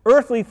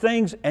 earthly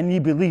things, and ye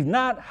believe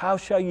not, how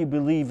shall you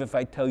believe if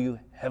I tell you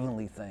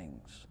heavenly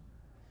things?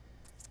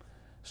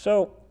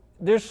 So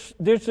there's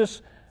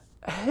this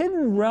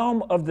hidden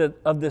realm of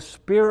the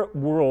spirit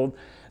world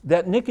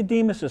that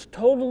Nicodemus is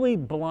totally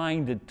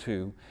blinded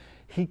to.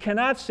 He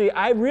cannot see.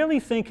 I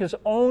really think his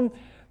own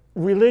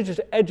religious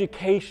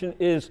education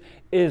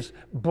is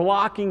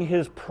blocking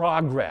his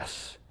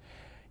progress.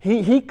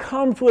 He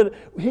comes with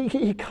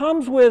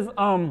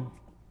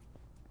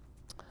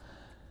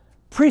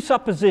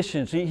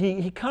presuppositions.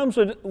 He comes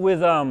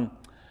with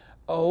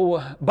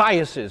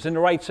biases in the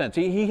right sense.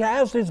 He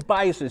has his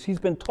biases. He's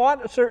been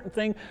taught a certain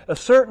thing a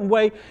certain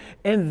way,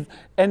 and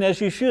as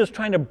Yeshua is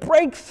trying to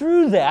break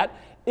through that,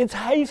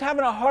 he's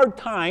having a hard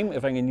time,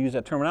 if I can use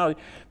that terminology,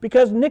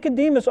 because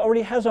Nicodemus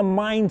already has a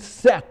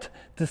mindset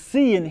to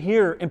see and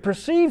hear and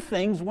perceive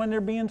things when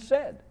they're being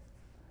said.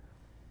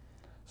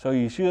 So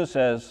Yeshua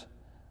says,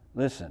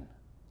 listen,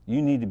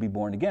 you need to be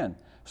born again.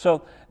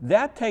 So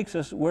that takes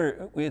us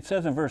where it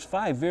says in verse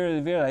 5, verily,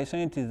 verily, I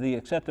say unto thee,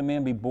 except a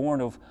man be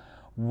born of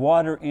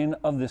water and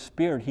of the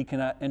Spirit, he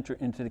cannot enter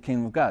into the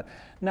kingdom of God.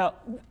 Now,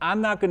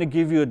 I'm not going to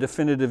give you a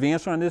definitive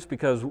answer on this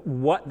because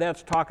what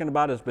that's talking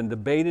about has been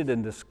debated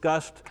and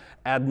discussed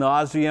ad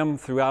nauseum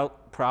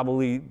throughout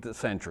probably the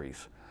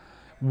centuries.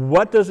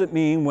 What does it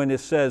mean when it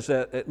says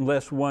that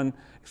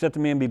except a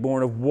man be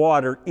born of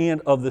water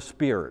and of the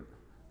Spirit?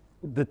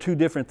 The two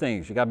different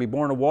things. You got to be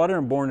born of water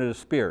and born of the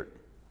Spirit.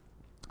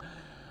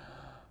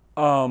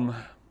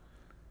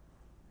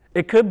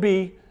 It could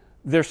be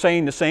they're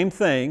saying the same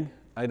thing.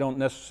 I don't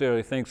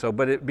necessarily think so,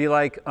 but it'd be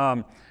like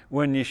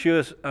when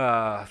Yeshua's,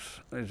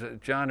 is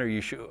it John or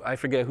Yeshua? I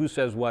forget who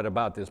says what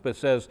about this, but it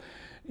says,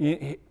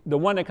 the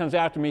one that comes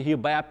after me, he'll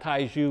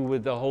baptize you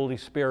with the Holy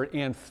Spirit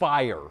and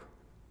fire.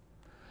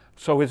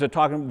 So is it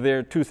talking, there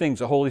are two things,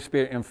 the Holy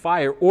Spirit and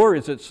fire, or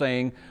is it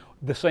saying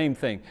the same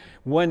thing?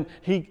 When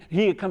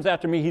he comes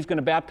after me, he's going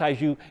to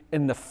baptize you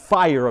in the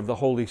fire of the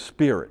Holy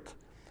Spirit.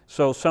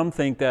 So some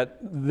think that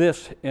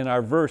this in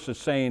our verse is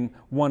saying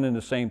one and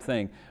the same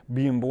thing.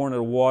 Being born of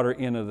the water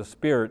and of the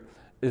Spirit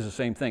is the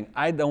same thing.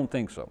 I don't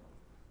think so.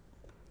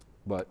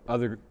 But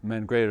other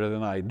men greater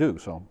than I do,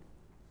 so.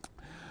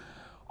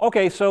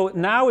 Okay, so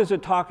now is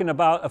it talking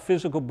about a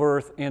physical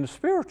birth and a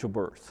spiritual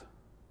birth?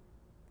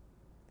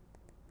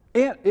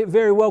 And it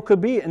very well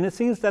could be, and it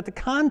seems that the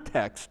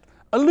context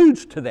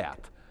alludes to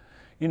that.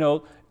 You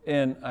know,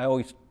 and I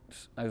was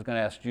going to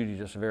ask Judy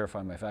just to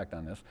verify my fact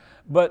on this,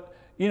 but,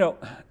 you know,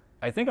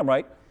 I think I'm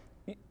right.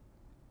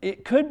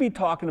 It could be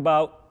talking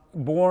about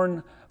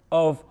born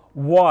of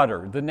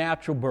water, the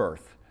natural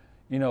birth.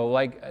 You know,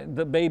 like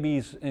the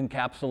baby's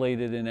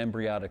encapsulated in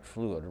embryonic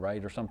fluid,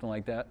 right? Or something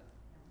like that.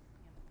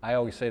 I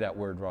always say that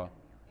word wrong.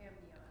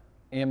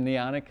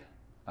 Amniotic?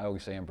 I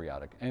always say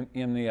embryonic.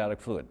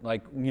 Amniotic fluid.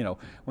 Like, you know,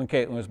 when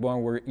Caitlin was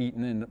born, we're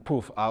eating and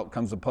poof, out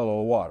comes a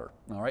puddle of water.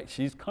 All right,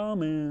 she's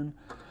coming.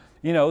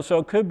 You know, so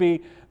it could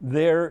be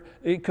there,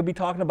 it could be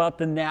talking about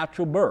the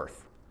natural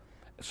birth.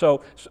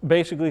 So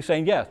basically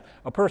saying, yes,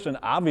 a person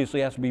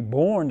obviously has to be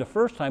born the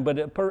first time,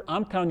 but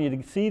I'm telling you,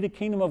 to see the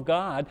kingdom of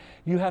God,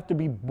 you have to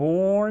be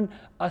born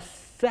a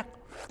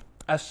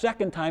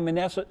second time, and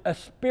that's a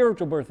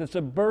spiritual birth. It's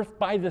a birth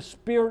by the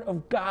Spirit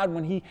of God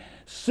when He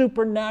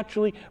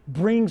supernaturally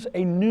brings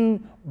a new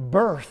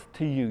birth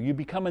to you. You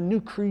become a new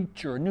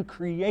creature, a new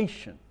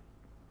creation.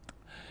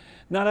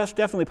 Now, that's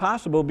definitely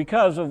possible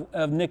because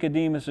of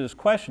Nicodemus'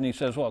 question. He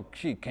says, well,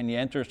 can you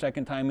enter a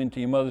second time into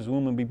your mother's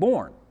womb and be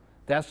born?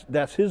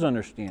 That's his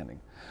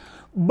understanding.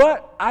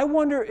 But I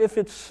wonder if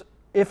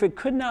it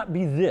could not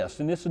be this,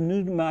 and this is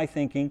new to my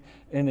thinking,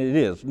 and it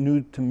is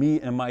new to me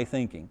and my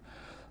thinking.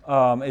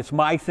 It's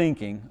my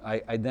thinking.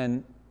 I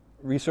then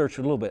researched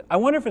it a little bit. I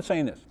wonder if it's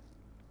saying this.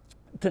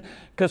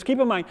 Because keep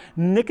in mind,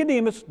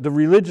 Nicodemus, the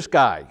religious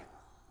guy,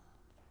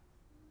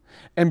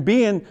 and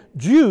being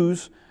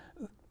Jews,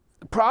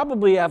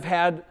 probably have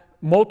had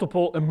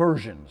multiple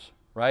immersions,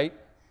 right?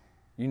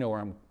 You know where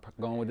I'm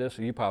going with this,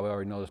 or you probably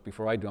already know this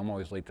before I do. I'm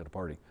always late to the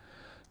party.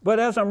 But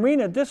as I'm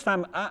reading it this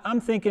time, I'm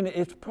thinking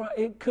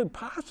it could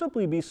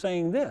possibly be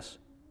saying this.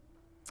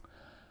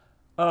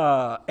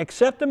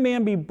 Except a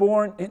man be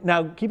born,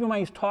 now keep in mind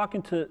he's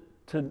talking to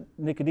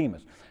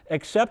Nicodemus.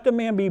 Except a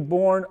man be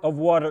born of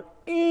water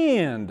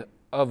and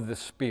of the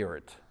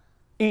Spirit.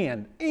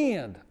 And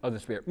of the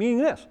Spirit. Meaning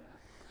this.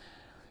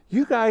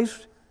 You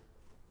guys,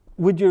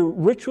 with your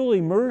ritual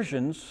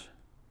immersions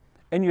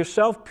and your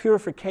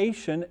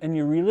self-purification and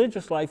your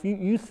religious life,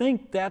 you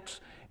think you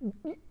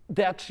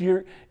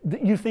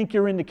think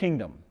you're in the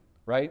kingdom,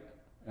 right?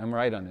 I'm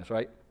right on this,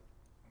 right?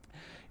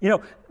 You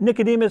know,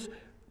 Nicodemus,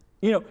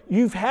 you know,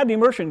 you've had the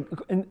immersion,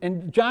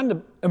 and John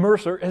the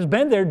immerser has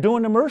been there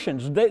doing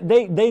immersions.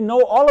 They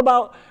know all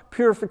about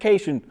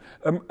purification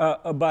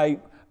by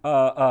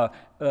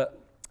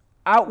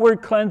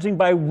outward cleansing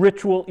by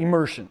ritual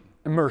immersion.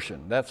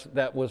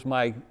 That was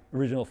my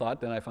original thought.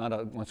 Then I found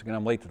out, once again,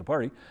 I'm late to the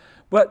party.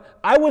 But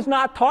I was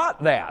not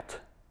taught that.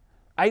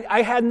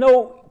 I had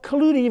no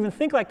clue to even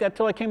think like that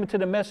till I came into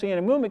the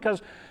Messianic movement,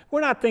 because we're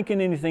not thinking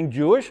anything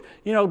Jewish.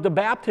 You know, the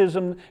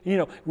baptism, you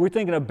know, we're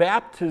thinking of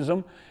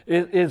baptism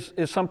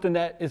is something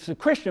that is a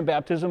Christian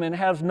baptism and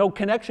has no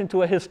connection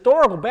to a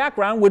historical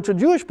background, which the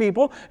Jewish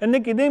people and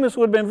Nicodemus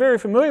would have been very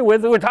familiar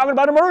with. We're talking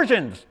about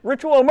immersions,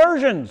 ritual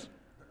immersions.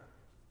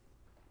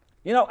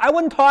 You know, I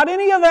wasn't taught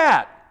any of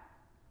that.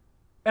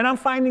 And I'm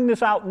finding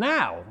this out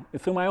now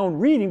through my own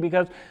reading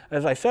because,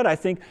 as I said, I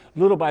think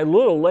little by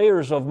little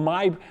layers of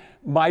my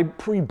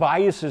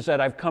pre-biases that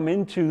I've come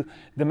into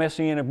the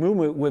Messianic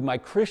movement with my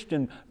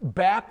Christian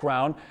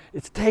background,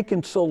 it's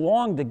taken so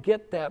long to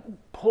get that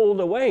pulled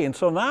away. And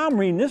so now I'm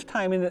reading this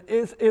time, and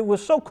it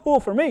was so cool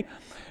for me,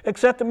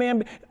 except the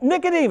man,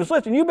 Nicodemus,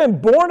 listen, you've been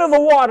born of the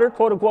water,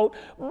 quote unquote,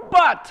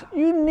 but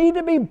you need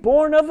to be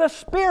born of the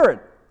Spirit.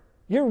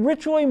 Your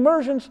ritual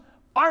immersions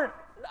aren't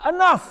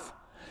enough.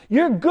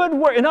 Your good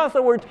work, in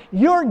other words,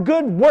 your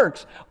good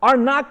works are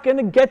not going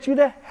to get you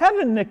to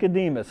heaven,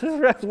 Nicodemus.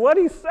 That's what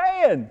he's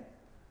saying.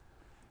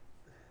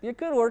 Your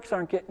good works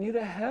aren't getting you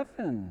to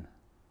heaven.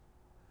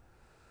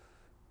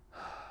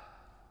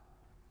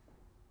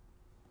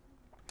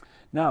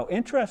 Now,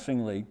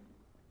 interestingly,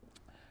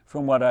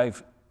 from what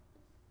I've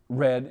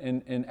read,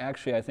 and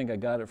actually I think I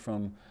got it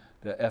from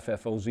the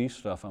FFOZ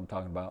stuff I'm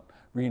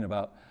reading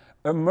about,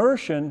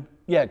 immersion,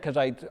 yeah, because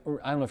I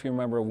don't know if you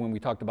remember when we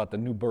talked about the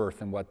new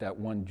birth and what that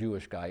one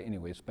Jewish guy,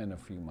 anyway, it's been a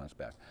few months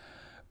back.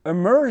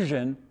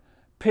 Immersion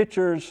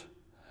pictures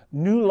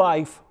new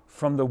life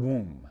from the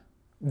womb.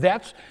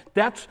 That's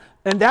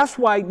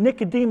why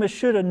Nicodemus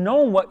should have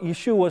known what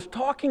Yeshua was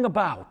talking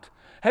about.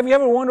 Have you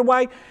ever wondered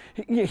why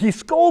he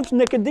scolds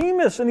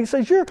Nicodemus and he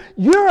says,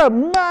 you're a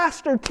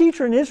master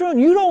teacher in Israel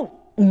and you don't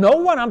know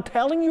what I'm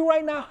telling you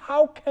right now?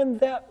 How can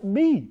that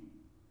be?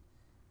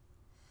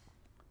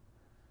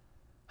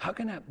 How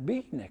can that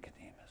be,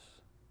 Nicodemus?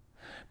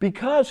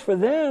 Because for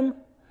them,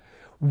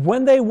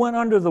 when they went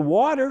under the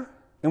water,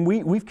 and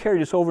we've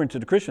carried this over into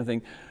the Christian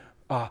thing,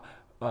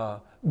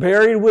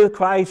 buried with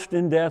Christ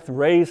in death,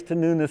 raised to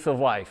newness of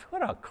life.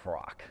 What a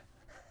crock.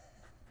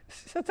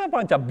 It's a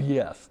bunch of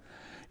BS.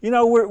 You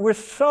know,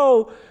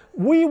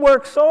 we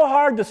work so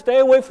hard to stay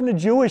away from the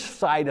Jewish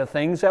side of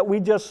things that we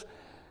just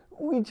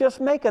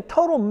make a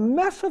total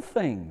mess of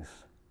things.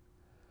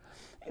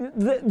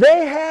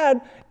 They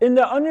had, in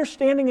the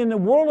understanding in the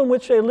world in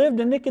which they lived,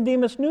 and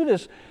Nicodemus knew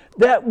this,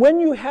 that when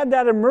you had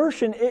that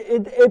immersion,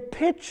 it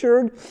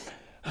pictured,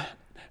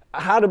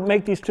 how to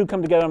make these two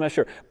come together, I'm not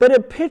sure, but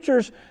it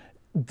pictures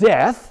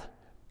death.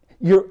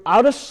 You're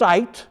out of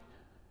sight,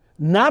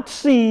 not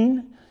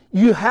seen.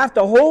 You have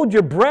to hold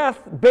your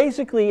breath,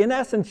 basically, in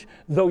essence,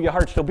 though your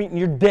heart's still beating,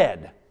 you're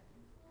dead.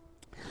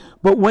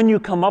 But when you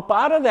come up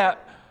out of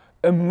that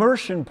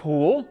immersion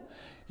pool,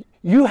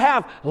 you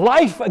have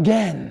life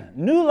again,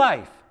 new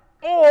life.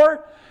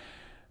 Or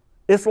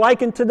it's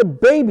likened to the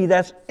baby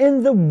that's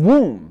in the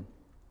womb.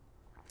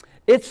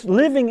 It's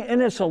living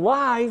and it's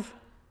alive.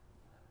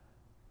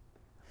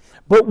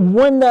 But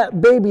when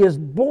that baby is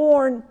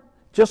born,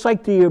 just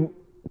like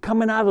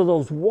coming out of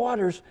those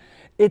waters,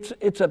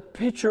 it's a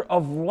picture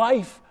of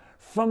life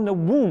from the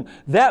womb.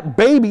 That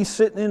baby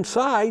sitting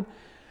inside,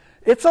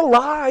 it's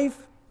alive.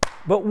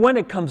 But when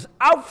it comes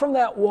out from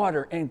that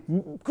water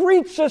and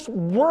greets this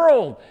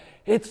world,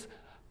 it's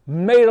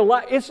made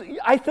alive.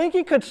 I think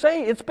you could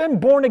say it's been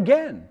born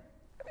again.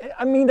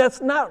 I mean,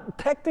 that's not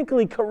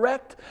technically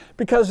correct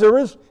because there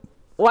is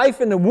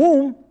life in the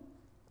womb.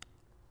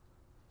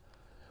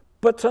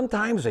 But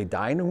sometimes they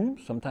die in the womb.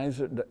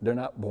 Sometimes they're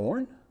not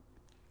born.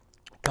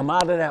 Come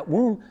out of that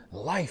womb,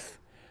 life.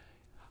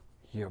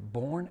 You're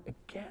born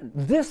again.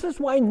 This is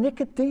why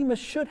Nicodemus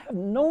should have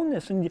known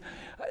this. And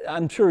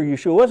I'm sure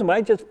Yeshua wasn't, but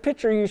I just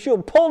picture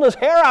Yeshua pulling his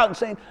hair out and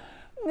saying,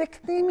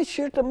 Nicodemus,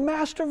 you're the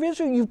master of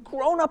Israel. You've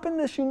grown up in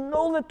this. You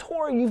know the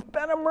Torah. You've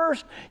been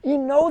immersed. You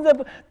know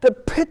the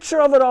picture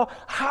of it all.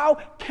 How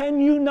can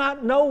you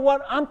not know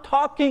what I'm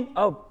talking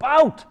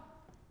about?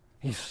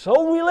 He's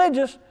so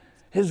religious.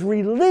 His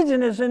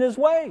religion is in his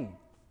way.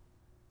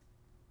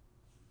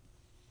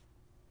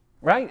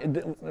 Right?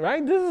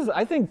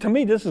 I think, to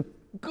me, this is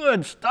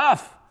good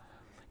stuff.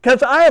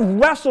 Because I have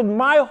wrestled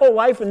my whole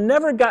life and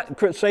never got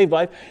saved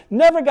life,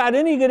 never got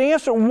any good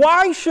answer.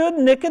 Why should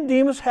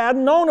Nicodemus have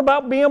known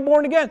about being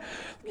born again?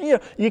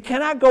 You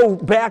cannot go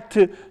back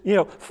to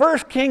 1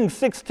 Kings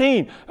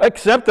 16.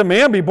 Except a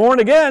man be born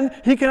again,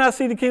 he cannot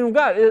see the kingdom of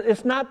God.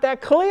 It's not that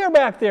clear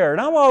back there.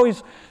 And I'm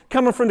always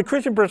coming from the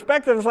Christian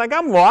perspective. It's like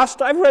I'm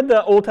lost. I've read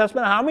the Old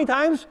Testament how many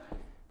times?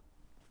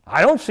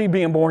 I don't see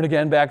being born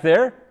again back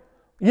there.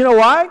 You know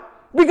why?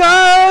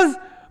 Because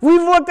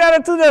we've looked at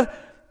it through the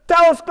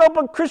telescope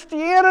of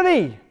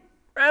Christianity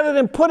rather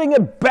than putting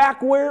it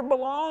back where it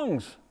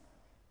belongs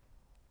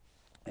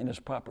in its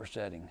proper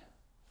setting.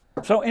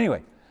 So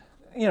anyway,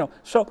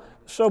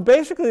 so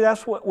basically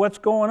that's what's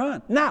going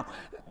on. Now,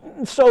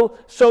 so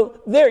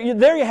there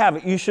you have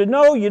it. You should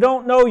know, you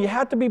don't know, you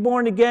have to be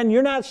born again.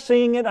 You're not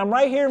seeing it. I'm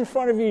right here in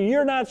front of you.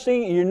 You're not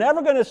seeing it. You're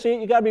never going to see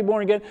it. You got to be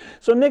born again.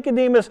 So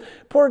Nicodemus,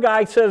 poor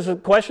guy, says,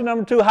 question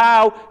number 2,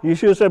 how? You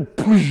should have said,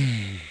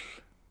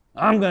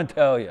 I'm going to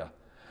tell you.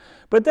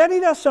 But then he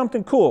does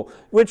something cool,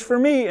 which for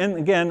me, and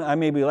again, I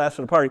may be last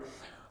at the party,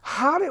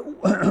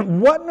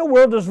 what in the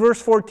world does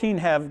verse 14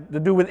 have to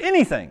do with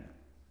anything?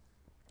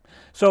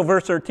 So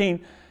verse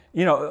 13,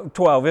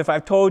 12, if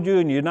I've told you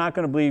and you're not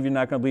going to believe, you're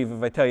not going to believe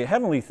if I tell you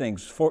heavenly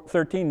things.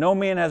 13, no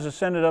man has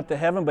ascended up to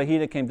heaven, but he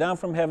that came down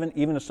from heaven,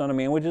 even the Son of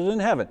Man, which is in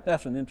heaven.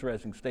 That's an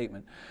interesting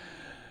statement.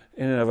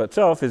 in and of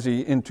itself is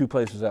he in two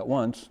places at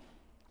once.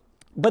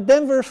 But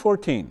then verse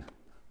 14.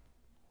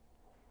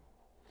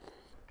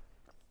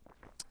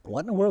 What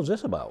in the world is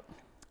this about?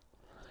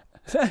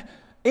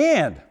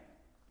 And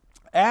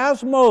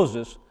as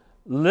Moses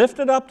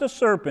lifted up the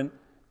serpent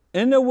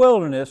in the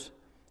wilderness,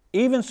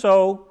 even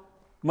so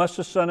must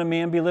the Son of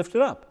Man be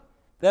lifted up,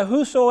 that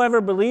whosoever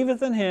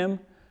believeth in him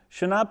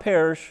shall not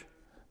perish,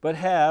 but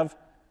have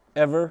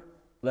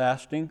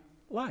everlasting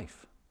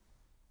life.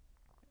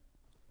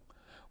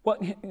 Well,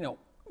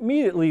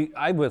 immediately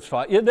I was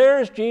thought,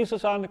 there's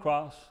Jesus on the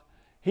cross.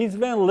 He's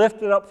been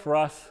lifted up for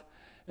us.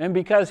 And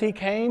because he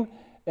came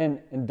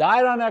and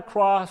died on that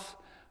cross,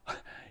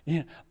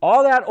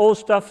 all that old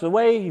stuff's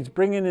away. He's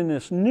bringing in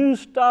this new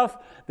stuff.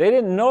 They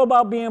didn't know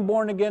about being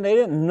born again. They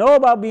didn't know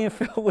about being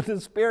filled with the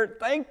Spirit.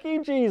 Thank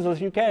you,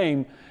 Jesus, you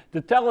came to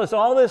tell us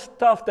all this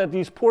stuff that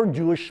these poor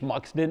Jewish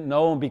schmucks didn't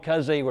know, and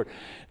because they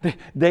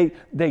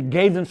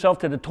gave themselves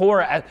to the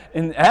Torah,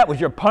 and that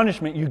was your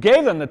punishment. You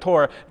gave them the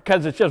Torah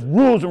because it's just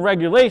rules and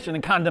regulation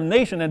and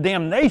condemnation and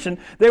damnation.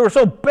 They were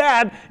so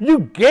bad, you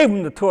gave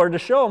them the Torah to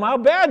show them how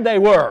bad they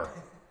were.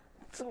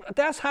 So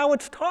that's how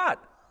it's taught.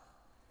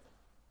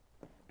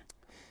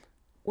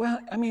 Well,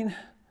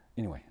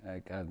 anyway, I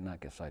got to not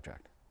get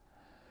sidetracked.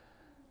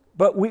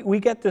 But we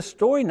get this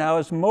story now,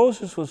 as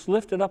Moses was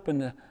lifted up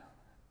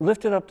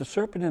the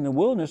serpent in the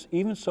wilderness,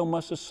 even so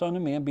must the Son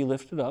of Man be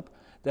lifted up,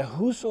 that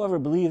whosoever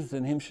believeth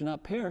in him should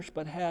not perish,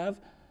 but have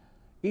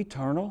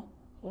eternal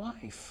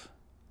life.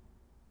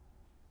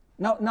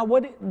 Now,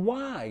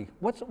 why?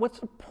 What's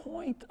the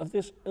point of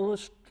this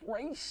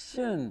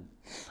illustration?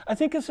 I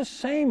think it's the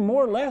same,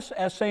 more or less,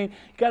 as saying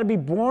you got to be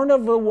born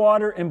of the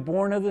water and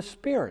born of the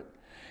Spirit.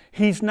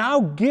 He's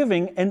now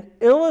giving an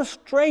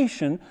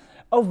illustration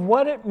of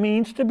what it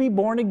means to be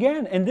born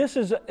again. And this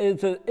is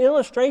an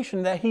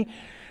illustration that he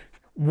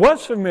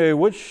was familiar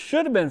with,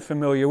 should have been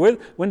familiar with,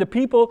 when the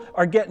people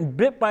are getting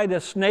bit by the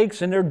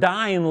snakes and they're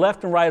dying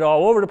left and right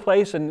all over the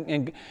place.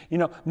 And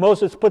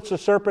Moses puts the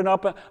serpent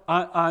up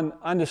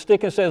on the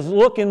stick and says,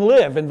 look and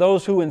live. And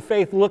those who in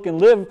faith look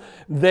and live,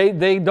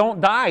 they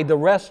don't die. The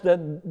rest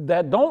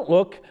that don't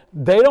look,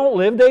 they don't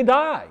live, they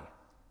die.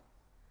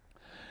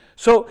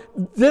 So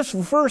this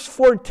verse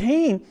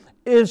 14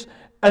 is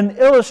an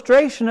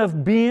illustration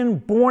of being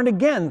born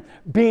again,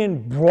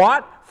 being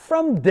brought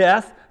from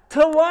death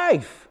to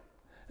life.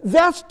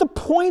 That's the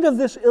point of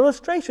this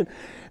illustration.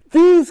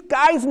 These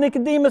guys,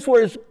 Nicodemus,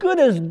 were as good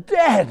as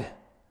dead.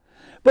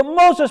 But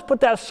Moses put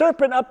that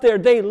serpent up there.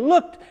 They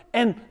looked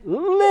and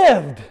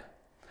lived.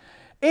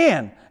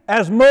 And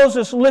as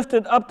Moses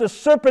lifted up the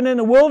serpent in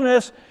the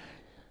wilderness,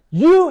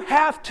 you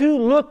have to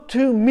look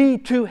to me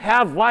to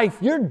have life.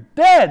 You're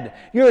dead.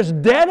 You're as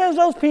dead as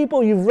those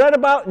people you've read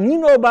about and you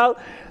know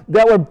about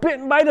that were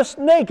bitten by the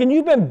snake. And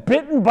you've been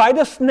bitten by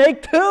the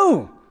snake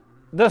too.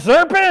 The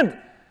serpent.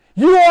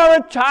 You are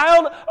a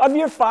child of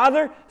your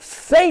father,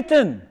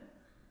 Satan.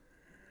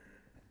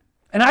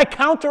 And I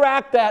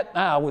counteract that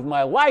now with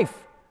my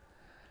life.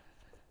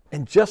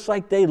 And just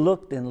like they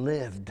looked and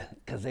lived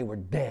because they were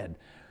dead.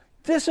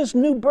 This is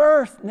new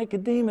birth,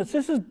 Nicodemus.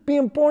 This is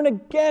being born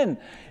again.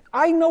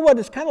 I know what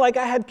it's kind of like.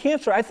 I had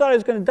cancer. I thought I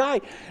was going to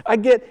die. I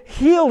get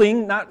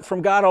healing, not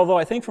from God, although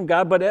I think from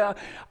God, but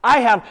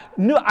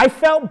I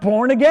felt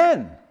born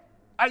again.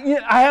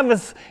 I have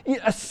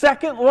a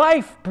second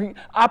life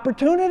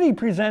opportunity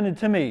presented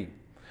to me.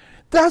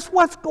 That's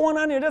what's going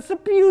on here. That's the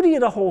beauty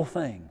of the whole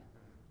thing.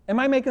 Am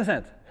I making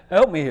sense?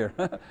 Help me here.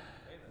 All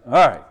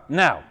right.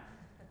 Now,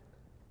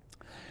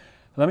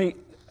 let me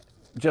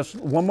just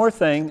one more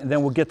thing, and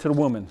then we'll get to the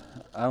woman.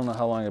 I don't know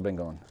how long I've been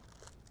going.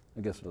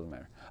 I guess it doesn't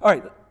matter. All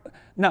right.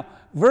 Now,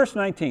 verse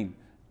 19.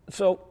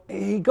 So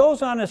he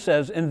goes on and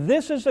says, and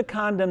this is the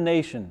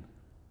condemnation,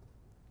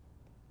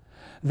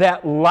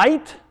 that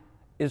light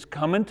is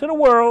coming to the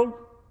world,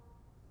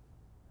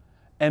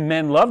 and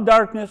men love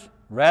darkness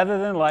rather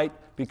than light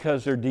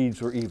because their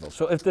deeds were evil.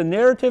 So if the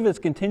narrative is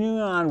continuing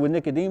on with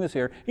Nicodemus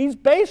here, he's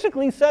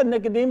basically said,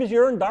 Nicodemus,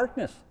 you're in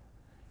darkness.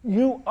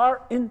 You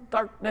are in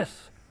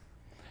darkness.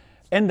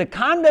 And the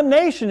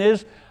condemnation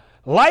is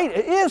light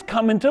is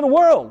coming to the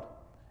world.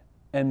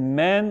 And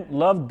men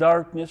love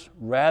darkness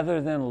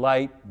rather than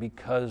light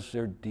because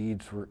their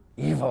deeds were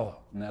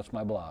evil. And that's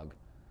my blog.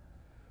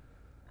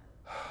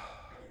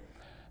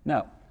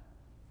 Now,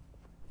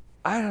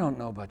 I don't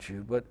know about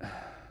you, but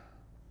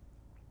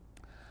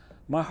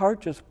my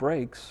heart just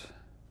breaks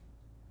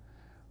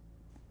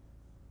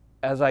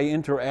as I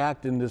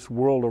interact in this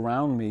world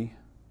around me,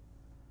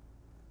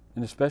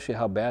 and especially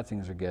how bad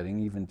things are getting,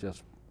 even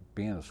just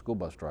being a school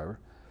bus driver,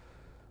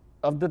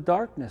 of the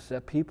darkness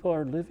that people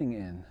are living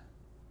in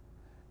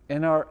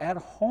and are at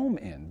home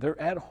in. They're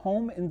at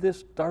home in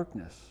this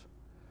darkness.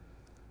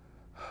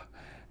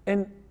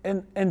 And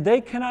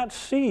they cannot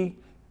see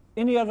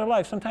any other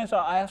life. Sometimes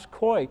I'll ask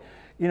Coy,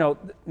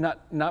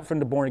 not from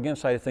the born again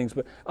side of things,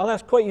 but I'll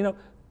ask Coy,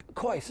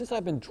 Coy, since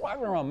I've been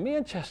driving around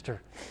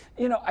Manchester,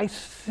 I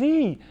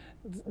see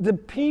the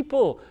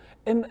people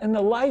and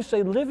the lives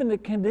they live in, the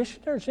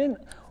conditions they're in.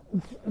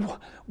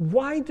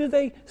 Why do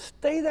they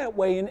stay that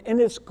way?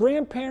 And it's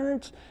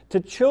grandparents to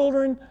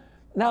children.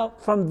 Now,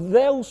 from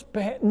those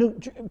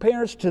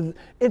parents to,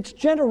 it's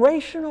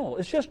generational.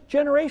 It's just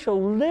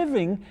generational,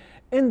 living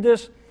in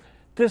this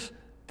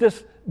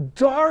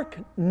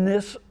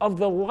darkness of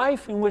the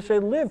life in which they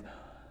live.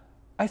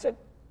 I said,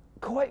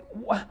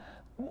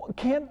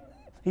 can't,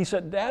 he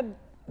said, Dad,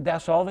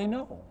 that's all they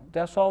know.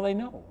 That's all they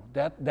know.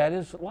 That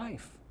is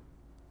life.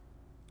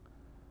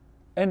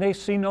 And they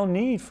see no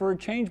need for a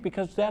change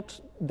because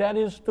that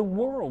is the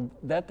world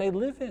that they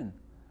live in.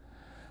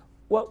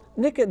 Well,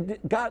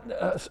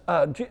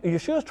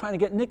 Yeshua's trying to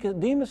get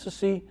Nicodemus to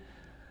see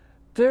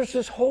there's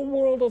this whole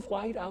world of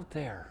light out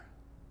there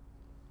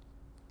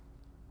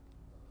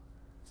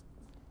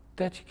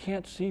that you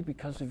can't see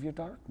because of your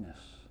darkness.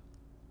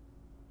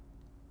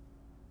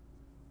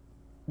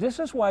 This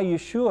is why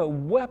Yeshua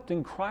wept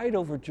and cried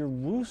over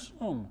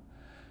Jerusalem,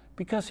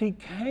 because he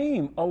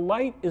came. A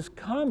light is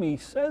come, he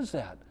says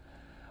that.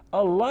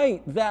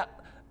 That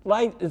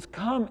light is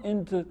come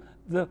into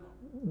the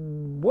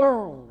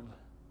world.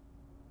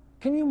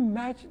 Can you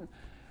imagine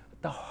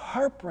the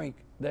heartbreak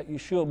that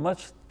Yeshua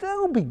must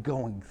still be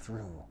going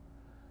through?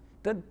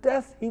 The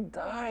death he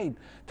died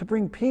to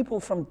bring people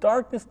from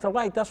darkness to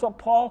light. That's what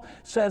Paul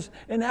says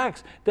in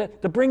Acts,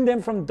 that to bring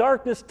them from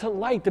darkness to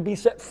light, to be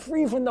set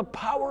free from the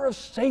power of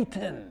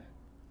Satan.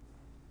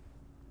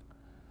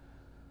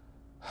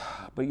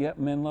 But yet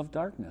men love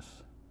darkness.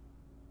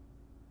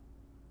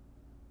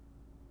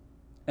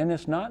 And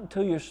it's not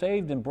until you're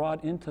saved and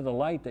brought into the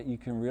light that you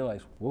can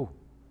realize, whoa,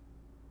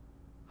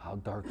 how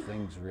dark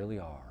things really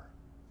are.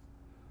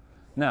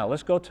 Now,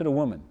 let's go to the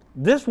woman.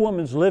 This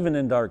woman's living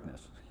in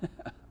darkness.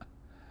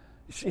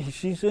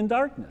 She's in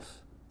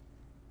darkness.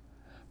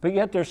 But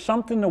yet there's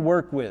something to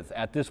work with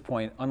at this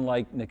point,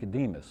 unlike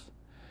Nicodemus.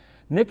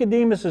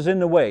 Nicodemus is in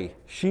the way.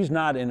 She's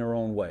not in her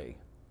own way.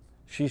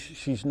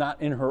 She's not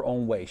in her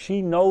own way.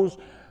 She knows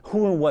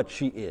who and what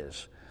she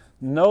is.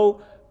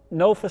 No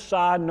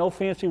facade, no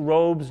fancy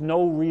robes,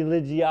 no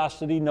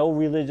religiosity, no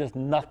religious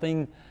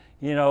nothing,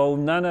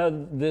 none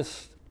of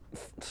this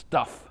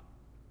stuff.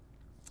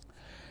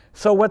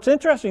 So what's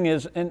interesting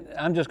is, and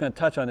I'm just going to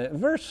touch on it,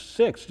 verse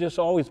 6 just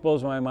always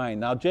blows my mind.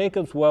 Now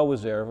Jacob's well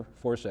was there,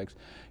 4:6.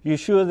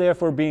 Yeshua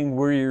therefore being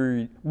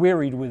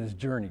wearied with his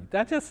journey.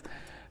 That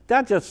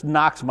just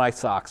knocks my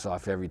socks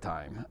off every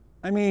time.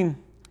 I mean,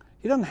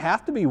 he doesn't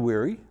have to be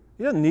weary.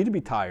 He doesn't need to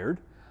be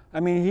tired. I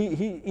mean,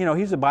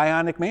 he's a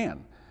bionic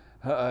man.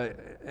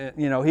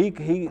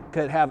 He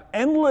could have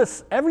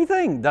endless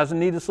everything. Doesn't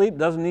need to sleep,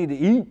 doesn't need to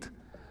eat,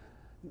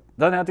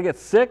 doesn't have to get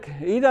sick.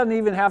 He doesn't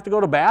even have to go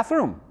to the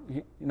bathroom,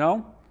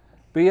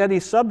 But yet he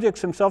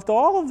subjects himself to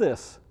all of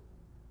this.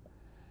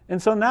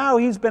 And so now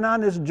he's been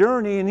on this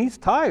journey and he's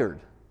tired.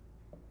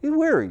 He's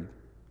wearied.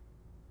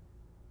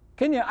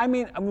 Can you, I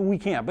mean we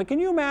can't, but can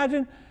you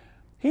imagine?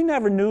 He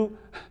never knew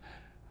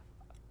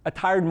a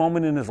tired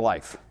moment in his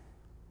life,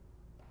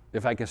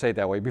 if I can say it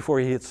that way, before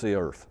he hits the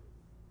earth.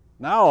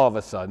 Now all of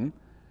a sudden,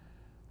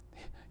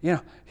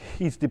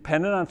 he's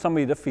dependent on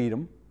somebody to feed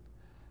him,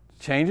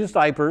 change his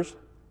diapers,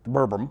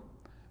 burp him,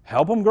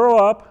 help him grow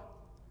up.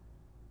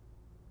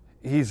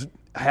 He's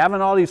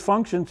having all these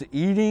functions,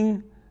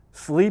 eating,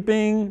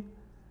 sleeping,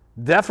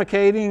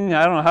 defecating,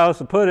 I don't know how else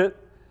to put it,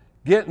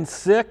 getting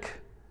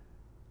sick.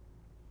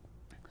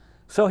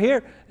 So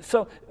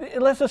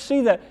let's just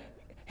see that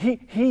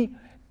he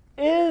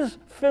is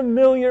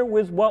familiar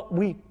with what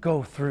we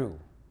go through.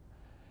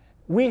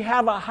 We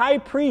have a high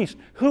priest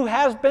who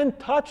has been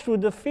touched with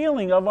the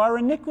feeling of our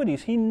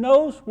iniquities. He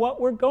knows what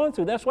we're going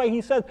through. That's why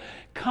he says,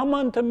 "Come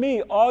unto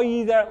me, all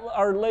ye that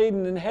are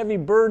laden and heavy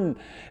burden,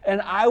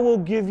 and I will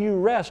give you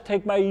rest.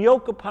 Take my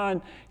yoke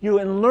upon you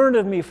and learn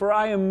of me, for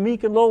I am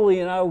meek and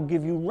lowly, and I will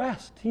give you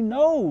rest." He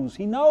knows.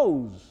 He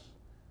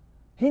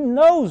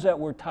knows that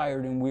we're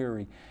tired and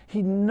weary.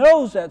 He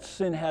knows that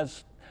sin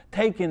has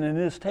taken and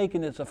is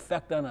taking its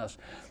effect on us.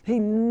 He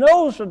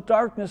knows the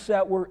darkness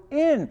that we're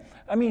in.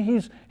 I mean,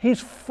 he's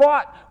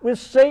fought with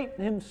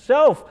Satan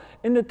himself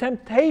in the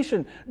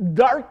temptation.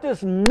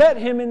 Darkness met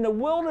him in the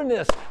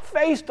wilderness,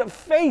 face to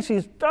face.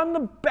 He's done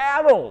the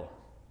battle.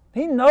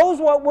 He knows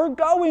what we're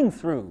going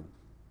through.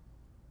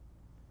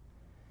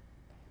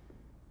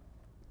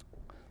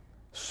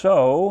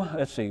 So,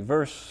 let's see,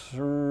 verse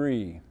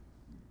 3.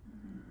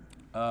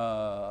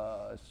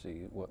 Let's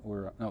see,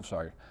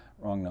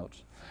 wrong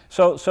notes.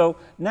 So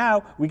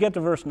now we get to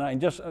verse 9.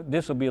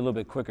 This will be a little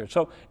bit quicker.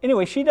 So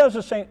anyway, she does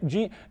the same.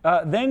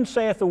 Then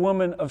saith the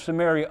woman of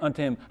Samaria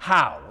unto him,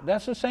 how?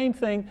 That's the same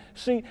thing.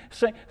 See,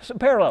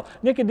 parallel.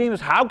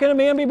 Nicodemus, how can a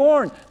man be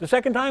born the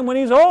second time when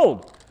he's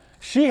old?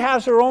 She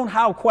has her own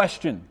how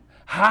question.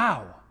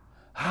 How?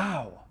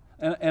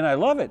 And I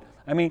love it.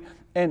 I mean,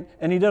 and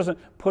he doesn't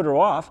put her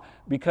off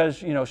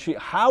because,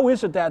 how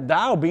is it that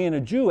thou, being a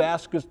Jew,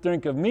 askest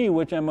drink of me,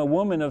 which am a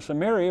woman of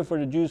Samaria, for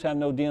the Jews have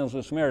no dealings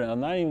with Samaria. I'm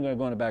not even going to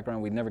go in the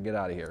background. We'd never get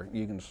out of here.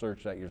 You can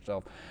search that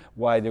yourself,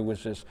 why there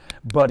was this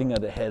butting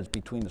of the heads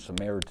between the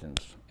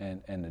Samaritans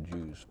and the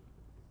Jews.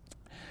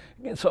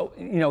 So,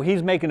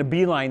 he's making a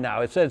beeline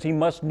now. It says he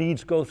must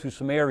needs go through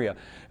Samaria.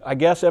 I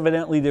guess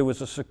evidently there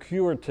was a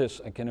circuitous,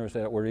 I can't never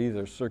say that word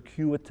either,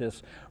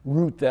 circuitous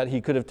route that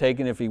he could have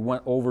taken if he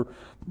went over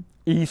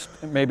east,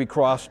 maybe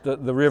crossed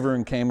the river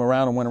and came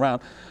around and went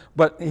around.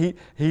 But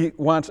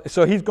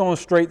so he's going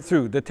straight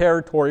through the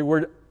territory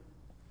where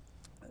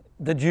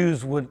the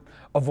Jews would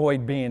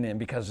avoid being in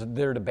because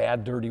they're the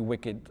bad, dirty,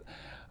 wicked,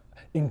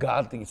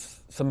 ungodly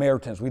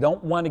Samaritans. We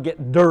don't want to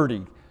get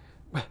dirty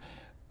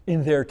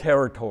in their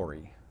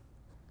territory.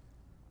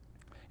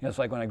 It's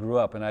like when I grew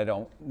up, and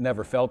I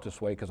never felt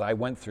this way because I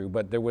went through,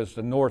 but there was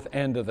the north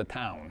end of the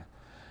town.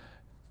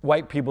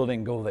 White people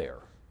didn't go there.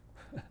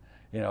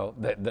 They're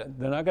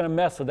not going to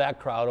mess with that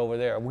crowd over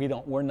there.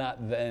 We're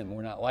not them.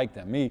 We're not like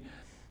them. Me,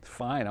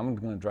 fine, I'm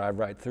going to drive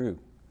right through.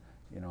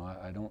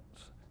 I don't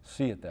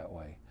see it that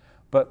way.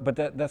 But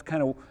that's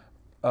kind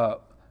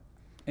of,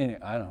 anyway,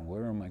 I don't know,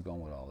 where am I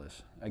going with all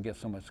this? I get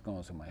so much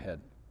going through my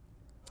head.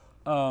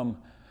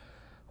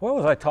 What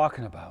was I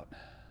talking about?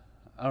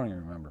 I don't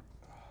even remember.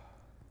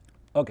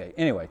 Okay,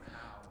 anyway.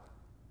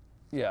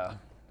 Yeah,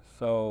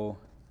 so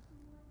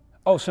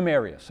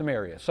Samaria.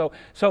 So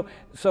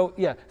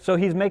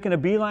he's making a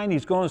beeline.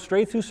 He's going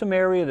straight through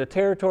Samaria, the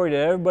territory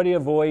that everybody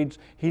avoids.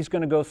 He's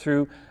going to go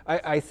through.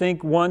 I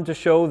think, one, to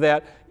show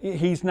that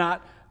he's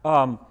not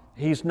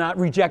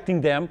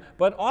rejecting them,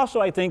 but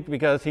also I think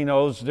because he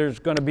knows there's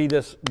going to be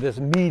this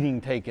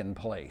meeting taking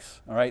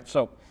place. All right,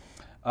 so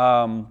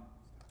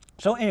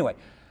anyway.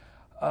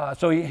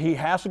 So he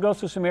has to go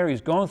through Samaria.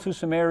 He's going through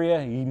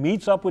Samaria. He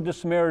meets up with the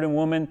Samaritan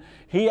woman.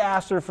 He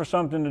asks her for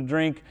something to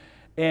drink,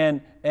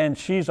 and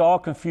she's all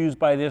confused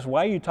by this.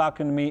 Why are you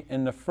talking to me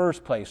in the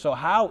first place? So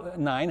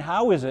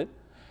how is it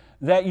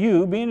that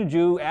you, being a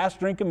Jew, ask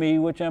drink of me,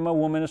 which am a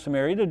woman of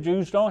Samaria? The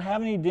Jews don't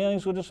have any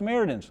dealings with the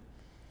Samaritans.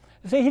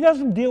 See, he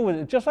doesn't deal with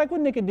it, just like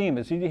with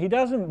Nicodemus. He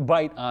doesn't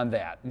bite on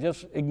that. He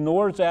just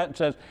ignores that and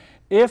says,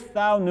 if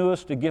thou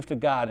knewest the gift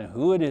of God and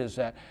who it is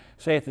that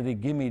saith that he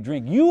give me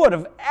drink, you would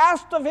have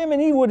asked of him and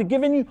he would have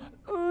given you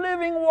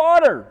living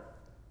water.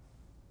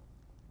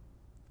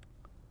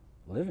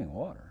 Living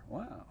water,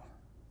 wow.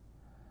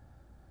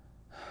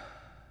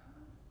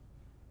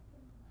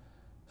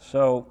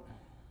 So,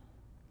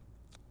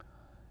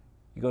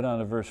 you go down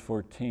to verse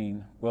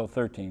 13.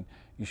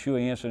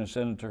 Yeshua answered and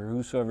said unto her,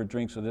 whosoever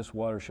drinks of this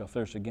water shall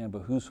thirst again,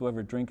 but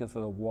whosoever drinketh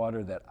of the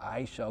water that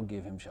I shall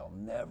give him shall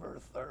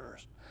never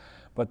thirst.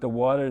 But the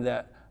water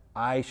that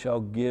I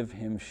shall give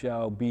him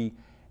shall be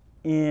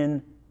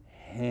in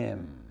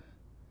him.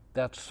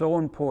 That's so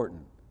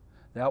important.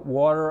 That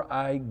water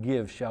I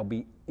give shall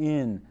be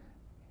in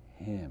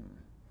him.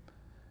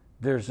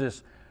 There's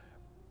this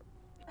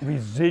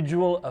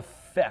residual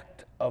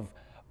effect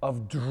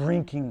of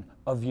drinking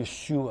of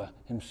Yeshua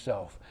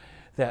himself.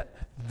 That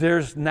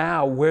there's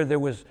now, where there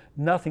was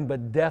nothing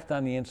but death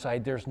on the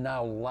inside, there's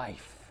now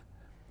life.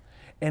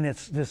 And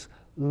it's this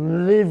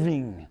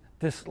living,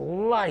 this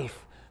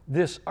life,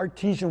 this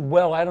artesian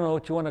well, I don't know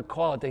what you want to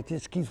call it, that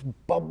just keeps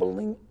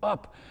bubbling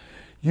up.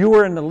 You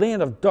were in the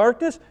land of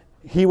darkness,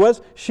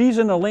 she's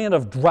in the land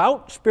of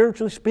drought,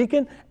 spiritually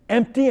speaking,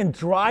 empty and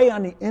dry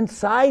on the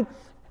inside.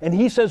 And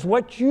he says,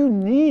 what you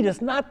need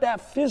is not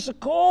that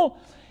physical.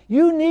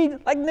 You need,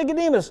 like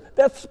Nicodemus,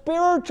 that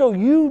spiritual.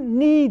 You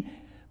need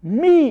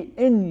me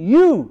in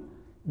you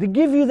to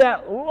give you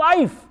that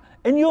life,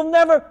 and you'll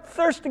never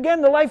thirst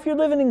again. The life you're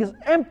living is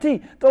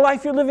empty. The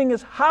life you're living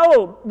is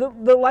hollow.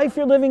 The life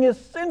you're living is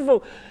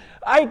sinful.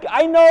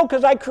 I know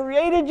because I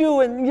created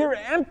you and you're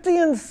empty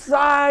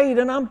inside,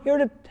 and I'm here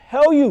to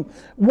tell you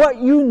what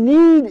you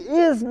need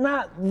is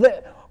not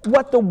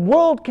what the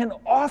world can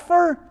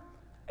offer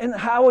and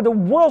how the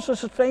world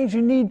sustains.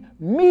 You need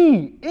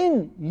me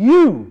in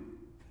you.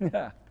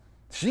 Yeah,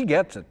 she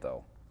gets it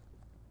though.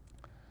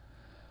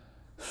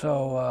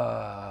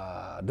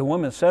 So the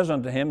woman says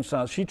unto him,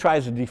 so she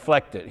tries to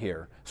deflect it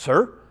here.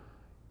 Sir,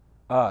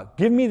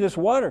 give me this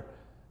water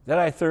that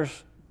I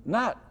thirst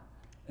not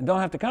and don't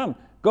have to come.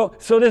 Go.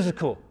 So this is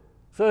cool.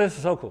 So this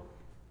is so cool.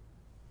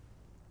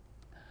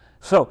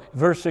 So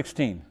verse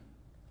 16.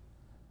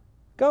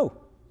 Go.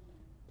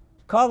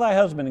 Call thy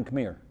husband and come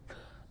here.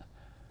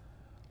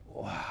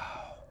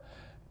 Wow.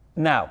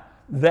 Now,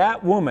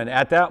 that woman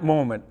at that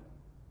moment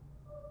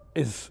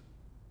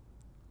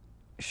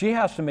she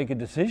has to make a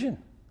decision.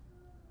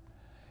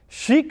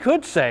 She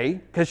could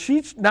say, because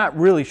she's not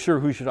really sure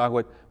who she's talking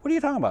with, what are you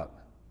talking about?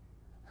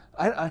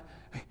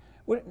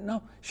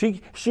 No,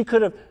 she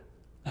could have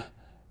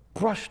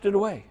brushed it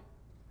away.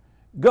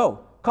 Go,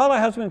 call thy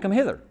husband and come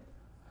hither.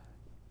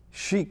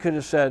 She could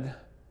have said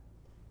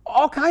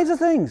all kinds of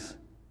things.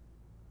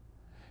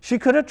 She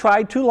could have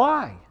tried to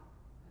lie.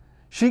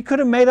 She could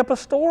have made up a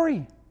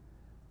story.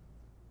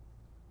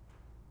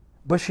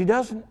 But she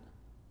doesn't.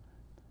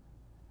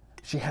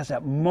 She has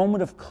that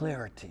moment of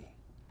clarity.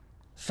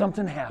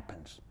 Something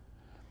happens.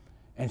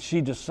 And she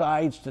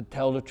decides to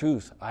tell the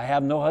truth. I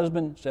have no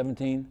husband,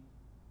 17.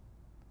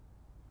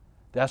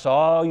 That's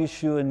all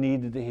Yeshua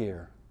needed to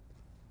hear.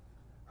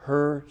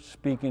 Her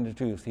speaking the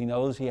truth. He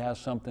knows he has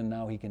something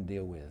now he can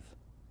deal with.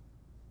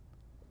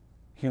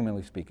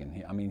 humanly speaking.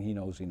 He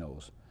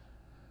knows.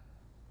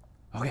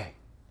 Okay,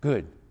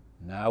 good.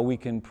 Now we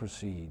can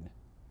proceed.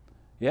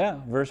 Yeah,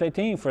 verse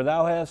 18, for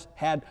thou hast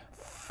had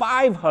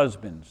 5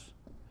 husbands,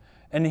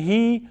 and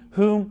he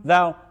whom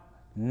thou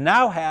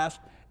now hast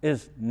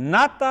is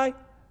not thy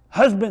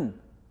husband.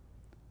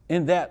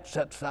 In that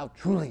saidst thou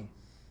truly.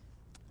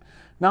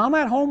 Now, I'm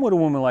at home with a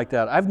woman like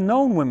that. I've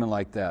known women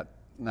like that,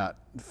 not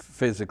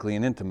physically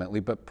and intimately,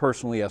 but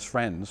personally as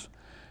friends,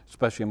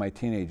 especially in my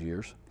teenage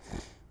years.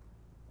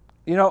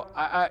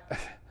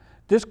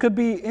 This could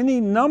be any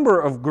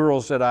number of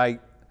girls that I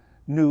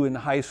knew in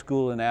high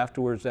school and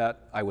afterwards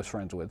that I was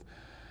friends with.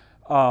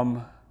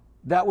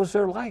 That was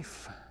their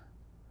life.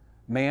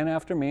 Man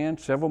after man,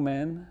 several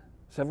men,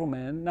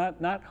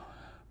 not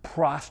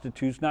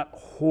prostitutes, not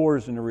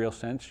whores in the real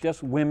sense,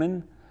 just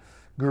women,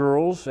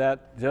 girls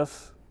that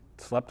just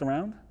slept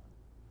around.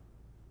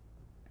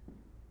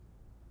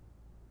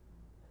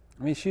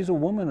 She's a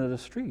woman of the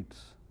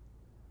streets.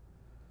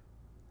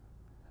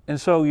 And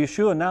so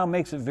Yeshua now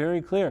makes it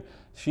very clear.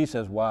 She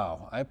says,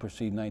 wow, I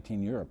perceive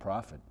 19, you're a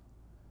prophet.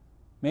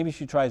 Maybe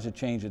she tries to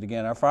change it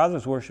again. Our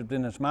fathers worshipped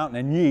in this mountain,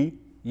 and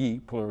ye,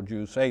 plural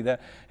Jews, say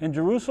that. And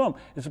Jerusalem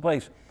is a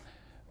place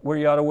where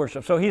you ought to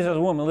worship. So he says,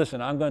 woman,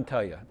 listen, I'm going to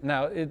tell you.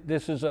 Now,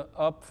 this is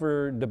up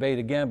for debate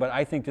again, but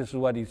I think this is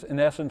what he's in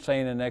essence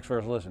saying in the next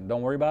verse. Listen,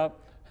 don't worry about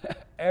it.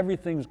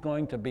 Everything's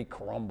going to be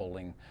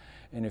crumbling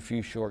in a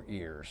few short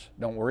years.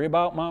 Don't worry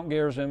about Mount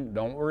Gerizim.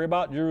 Don't worry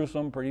about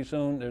Jerusalem. Pretty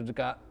soon, there's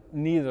got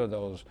neither of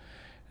those.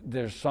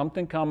 There's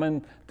something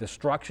coming.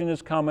 Destruction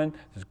is coming.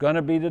 There's going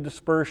to be the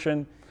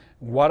dispersion.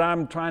 What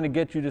I'm trying to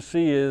get you to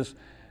see is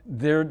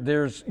you're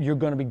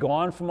going to be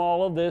gone from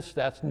all of this.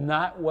 That's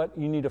not what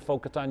you need to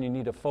focus on. You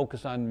need to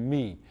focus on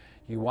me.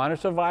 You want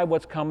to survive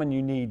what's coming,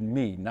 you need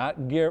me. Not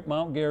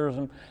Mount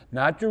Gerizim,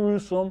 not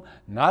Jerusalem,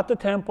 not the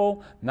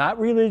temple, not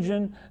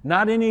religion,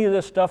 not any of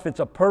this stuff. It's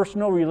a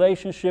personal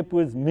relationship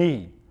with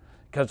me.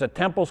 Because the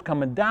temple's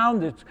coming down,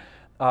 the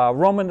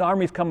Roman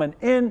army's coming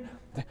in.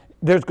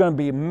 There's going to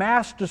be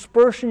mass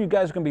dispersion. You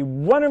guys are going to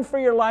be running for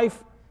your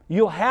life.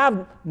 You'll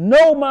have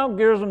no Mount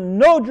Gerizim,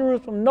 no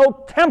Jerusalem,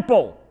 no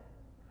temple.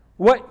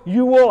 What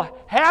you will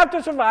have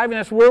to survive, and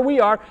that's where we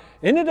are,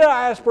 in the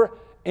diaspora,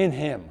 in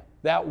Him.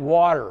 That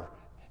water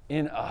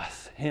in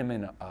us, Him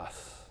in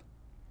us.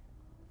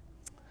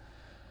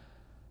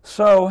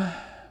 So,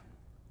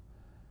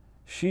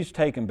 she's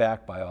taken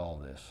back by all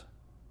this.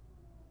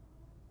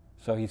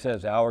 So he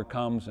says, hour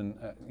comes in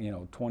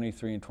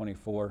 23 and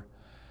 24.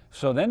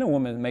 So then the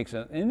woman makes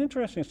an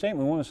interesting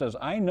statement. The woman says,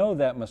 I know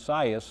that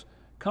Messiah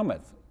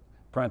cometh,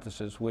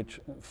 parenthesis, which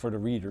for the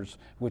readers,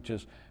 which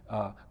is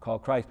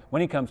called Christ.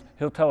 When He comes,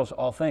 He'll tell us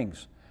all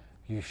things.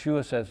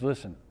 Yeshua says,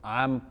 listen,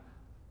 I'm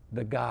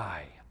the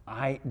guy.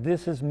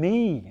 This is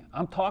me.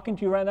 I'm talking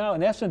to you right now.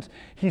 In essence,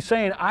 He's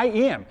saying, I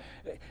am.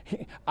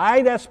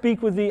 I that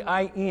speak with thee,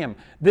 I am.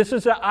 This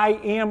is the I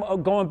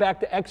am going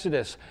back to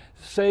Exodus.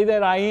 Say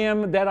that I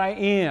am that I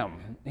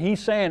am.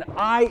 He's saying,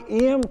 I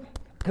am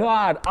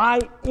God.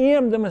 I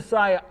am the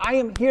Messiah. I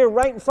am here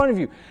right in front of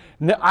you.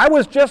 Now, I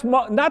was just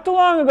not too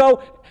long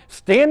ago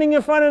standing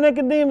in front of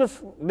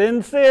Nicodemus.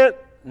 Didn't see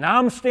it. Now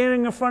I'm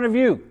standing in front of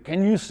you.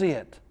 Can you see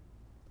it?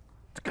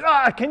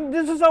 God,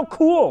 this is so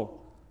cool.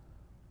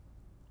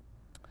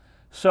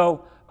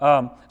 So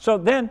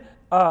then,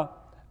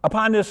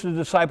 upon this, the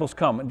disciples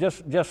come. And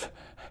just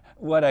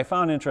what I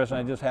found interesting,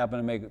 I just happened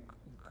to make a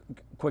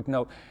quick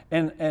note.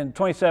 And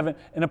 27,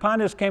 and upon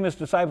this came His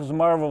disciples and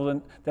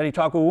marveled that He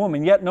talked with a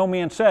woman. Yet no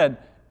man said,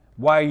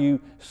 why are you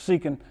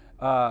seeking,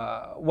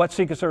 what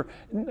seekest her?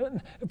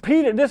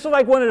 Peter, this is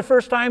like one of the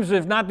first times,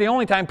 if not the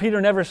only time, Peter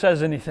never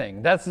says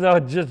anything. That's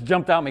just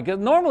jumped out at me. Because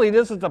normally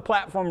this is the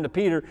platform to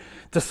Peter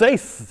to say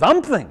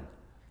something.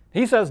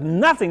 He says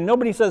nothing.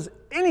 Nobody says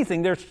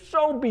anything. They're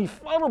so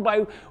befuddled by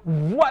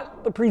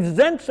what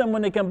presents them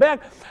when they come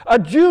back. A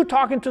Jew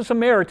talking to a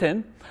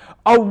Samaritan,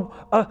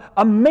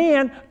 a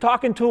man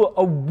talking to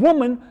a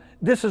woman.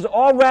 This is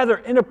all rather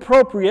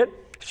inappropriate.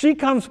 She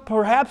comes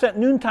perhaps at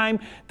noontime,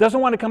 doesn't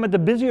want to come at the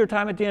busier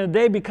time at the end of the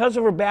day because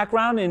of her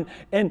background and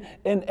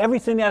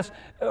everything that's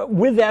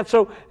with that.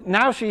 So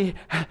now she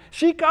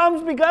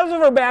comes because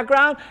of her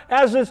background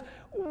as this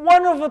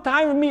wonderful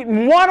time of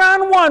meeting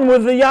one-on-one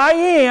with the I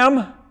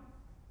am.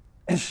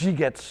 And she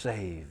gets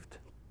saved.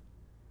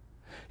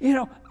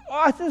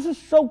 This is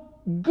so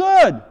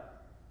good.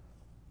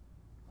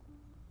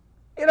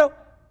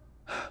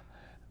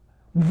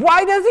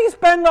 Why does He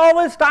spend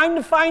all this time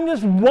to find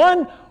this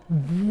one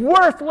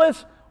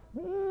worthless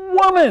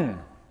woman?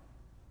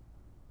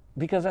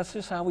 Because that's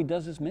just how He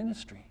does His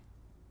ministry.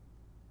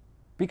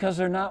 Because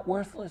they're not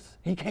worthless.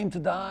 He came to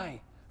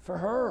die for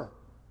her.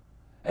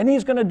 And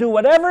He's going to do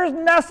whatever is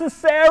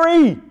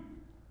necessary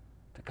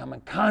to come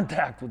in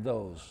contact with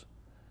those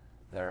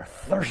that are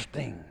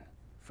thirsting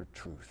for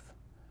truth.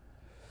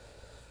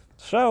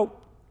 So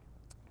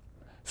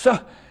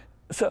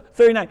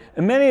 39.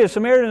 And many of the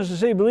Samaritans of the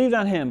city believed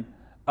on Him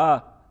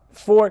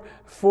for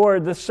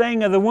the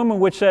saying of the woman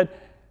which said,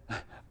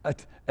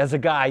 as a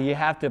guy, you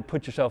have to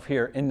put yourself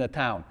here in the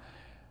town.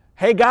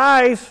 Hey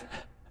guys,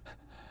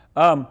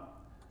 On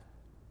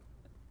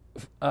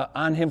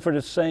him for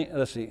the saying,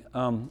 let's see,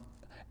 hold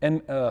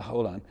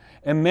on.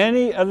 And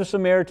many of the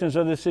Samaritans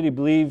of the city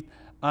believed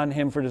on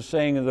him for the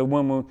saying of the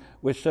woman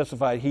which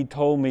testified, he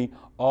told me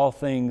all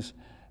things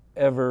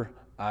ever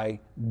I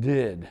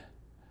did.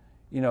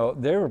 You know,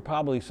 there were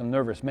probably some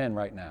nervous men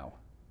right now.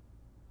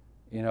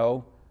 You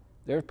know,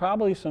 there's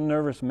probably some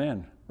nervous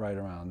men right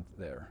around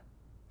there.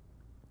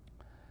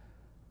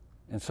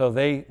 And so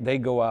they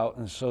go out,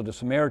 and so the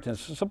Samaritans,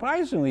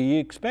 surprisingly, you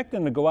expect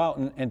them to go out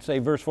and say,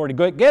 verse 40,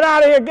 get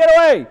out of here, get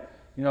away!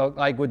 You know,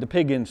 like with the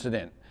pig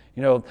incident.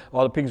 You know,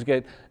 all the pigs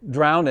get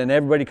drowned, and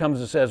everybody comes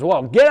and says,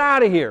 well, get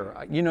out of here!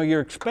 You know,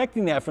 you're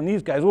expecting that from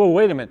these guys. Whoa,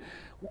 wait a minute.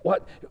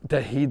 What?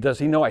 Does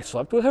he know I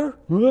slept with her?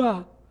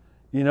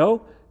 You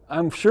know,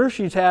 I'm sure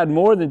she's had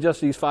more than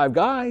just these 5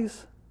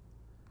 guys.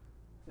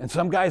 And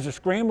some guys are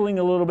scrambling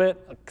a little bit,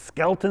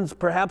 skeletons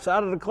perhaps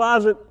out of the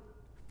closet.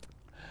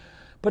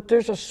 But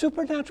there's a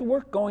supernatural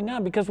work going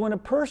on, because when a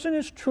person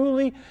is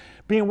truly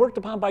being worked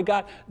upon by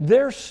God,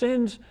 their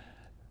sins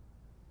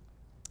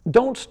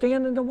don't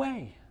stand in the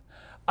way.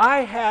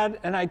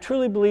 And I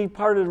truly believe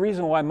part of the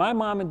reason why my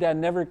mom and dad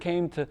never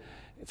came to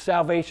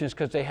salvation is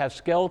because they had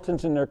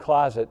skeletons in their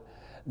closet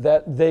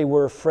that they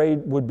were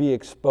afraid would be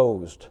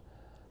exposed.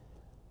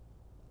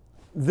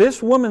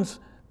 This woman's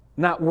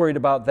not worried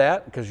about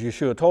that, because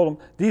Yeshua told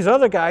them. These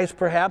other guys,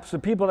 perhaps, the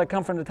people that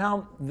come from the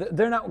town,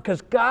 they're not,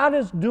 because God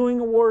is doing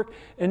a work.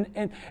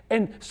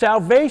 And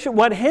salvation,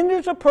 what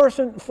hinders a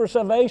person for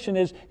salvation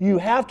is you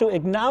have to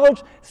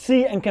acknowledge,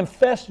 see, and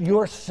confess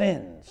your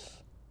sins.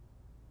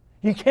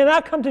 You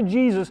cannot come to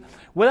Jesus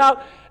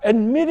without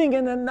admitting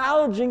and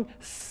acknowledging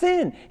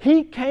sin.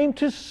 He came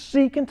to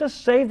seek and to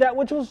save that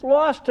which was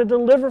lost, to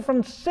deliver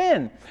from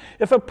sin.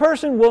 If a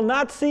person will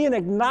not see and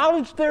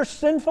acknowledge their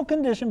sinful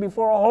condition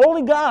before a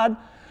holy God,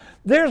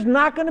 there's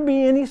not going to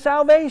be any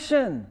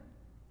salvation.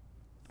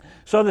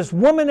 So this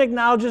woman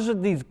acknowledges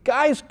that these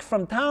guys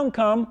from town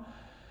come,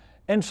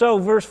 and so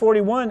verse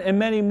 41, and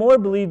many more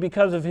believed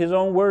because of his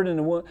own word,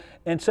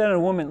 and said to the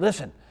woman,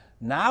 listen,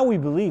 now we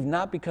believe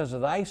not because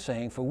of thy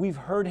saying, for we've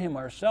heard him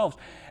ourselves.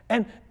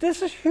 And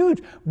this is huge.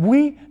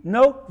 We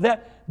know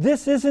that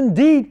this is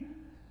indeed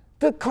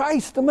the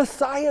Christ, the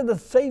Messiah, the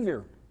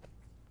Savior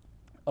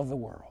of the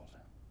world.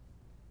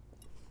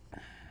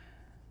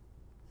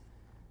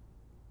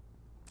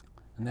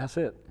 And that's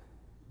it.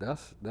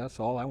 That's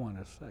all I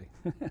wanted to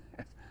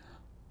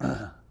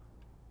say.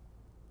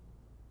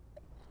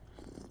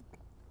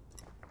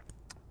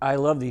 I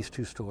love these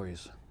 2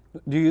 stories.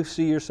 Do you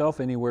see yourself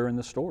anywhere in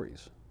the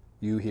stories?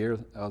 You hear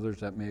others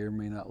that may or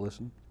may not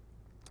listen,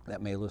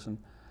 that may listen.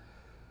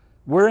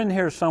 We're in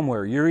here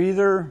somewhere. You're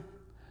either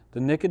the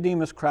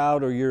Nicodemus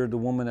crowd or you're the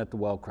woman at the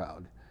well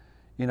crowd.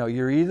 You know,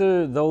 you're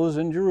either those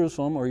in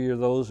Jerusalem or you're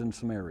those in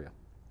Samaria.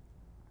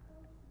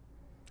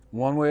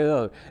 One way or the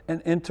other. An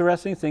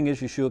interesting thing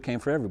is Yeshua came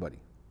for everybody.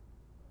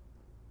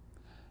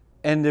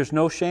 And there's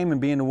no shame in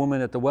being a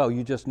woman at the well.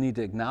 You just need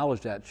to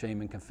acknowledge that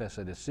shame and confess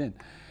that it's sin.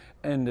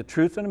 And the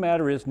truth of the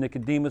matter is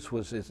Nicodemus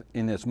was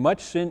in as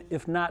much sin,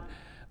 if not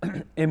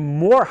in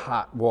more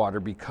hot water,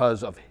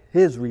 because of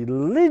his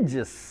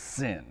religious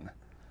sin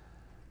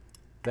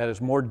that is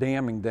more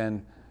damning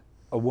than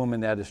a woman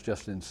that is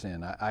just in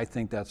sin. I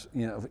think that's,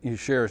 you know,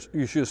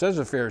 Yeshua says to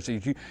the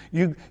Pharisees,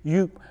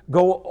 you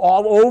go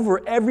all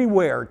over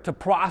everywhere to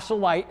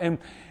proselyte, and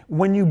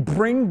when you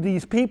bring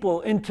these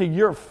people into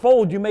your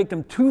fold, you make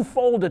them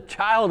twofold a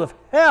child of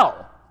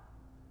hell.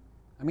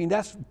 I mean,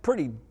 that's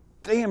pretty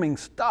damning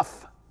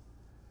stuff.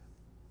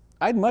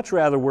 I'd much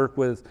rather work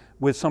with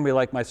somebody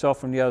like myself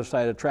from the other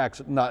side of the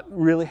tracks, not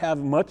really have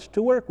much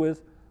to work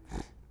with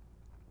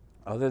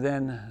other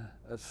than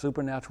a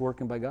supernatural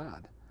working by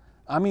God.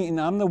 I mean,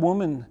 I'm the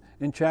woman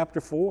in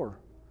chapter 4.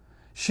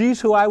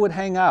 She's who I would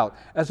hang out.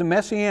 As a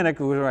Messianic,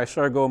 where I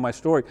started going with my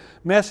story,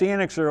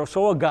 Messianics are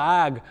so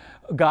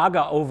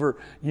gaga over,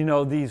 you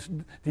know, these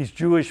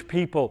Jewish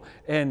people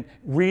and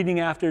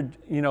reading after,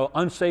 you know,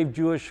 unsaved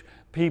Jewish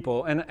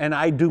people, and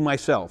I do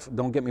myself,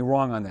 don't get me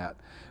wrong on that.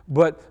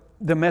 But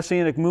the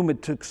Messianic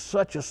movement took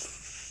such a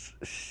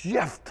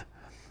shift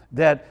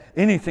that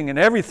anything and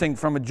everything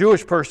from a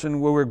Jewish person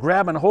we were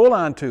grabbing hold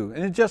on to,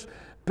 and it just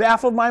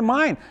baffled my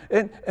mind.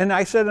 And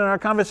I said in our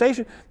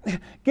conversation,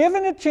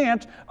 given a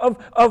chance of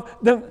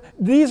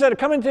these that are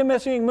coming to the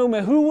Messianic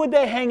movement, who would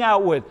they hang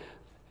out with?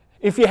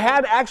 If you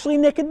had actually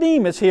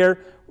Nicodemus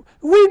here,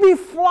 we'd be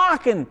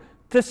flocking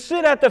to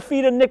sit at the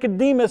feet of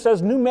Nicodemus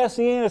as new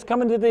Messianics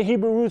coming to the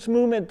Hebrew Roots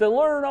movement to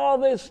learn all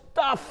this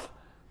stuff.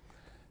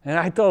 And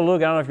I told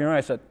Luke, I don't know if you remember,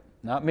 I said,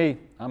 not me.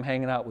 I'm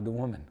hanging out with the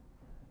woman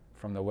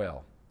from the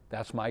well.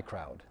 That's my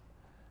crowd.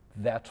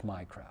 That's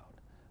my crowd.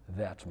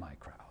 That's my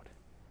crowd.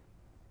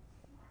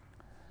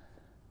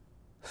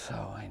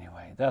 So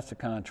anyway, that's the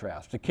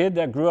contrast. The kid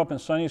that grew up in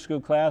Sunday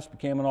school class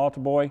became an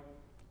altar boy,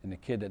 and the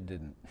kid that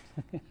didn't.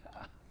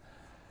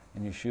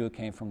 And Yeshua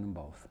came from them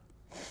both.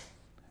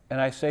 And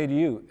I say to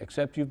you,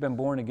 except you've been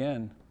born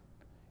again,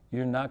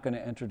 you're not going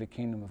to enter the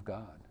kingdom of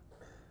God.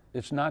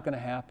 It's not going to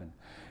happen.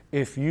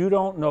 If you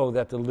don't know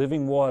that the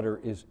living water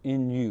is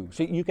in you.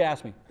 See, you can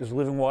ask me, is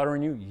living water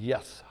in you?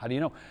 Yes. How do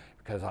you know?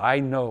 Because I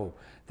know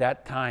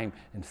that time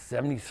in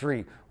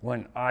 73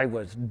 when I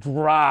was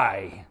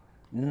dry,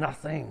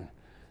 nothing,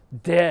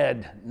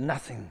 dead,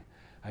 nothing.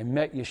 I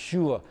met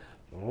Yeshua,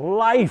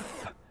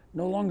 life,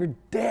 no longer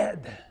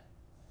dead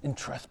in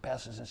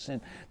trespasses and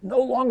sin. No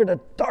longer the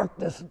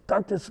darkness.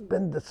 Darkness has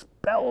been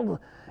dispelled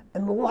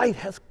and light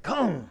has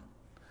come.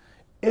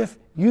 If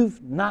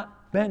you've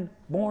not been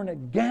born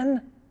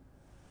again,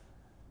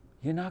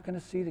 you're not going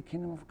to see the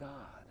kingdom of God.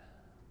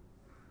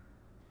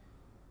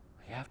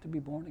 You have to be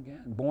born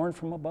again, born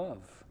from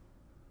above,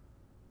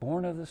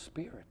 born of the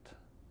Spirit,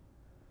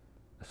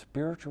 a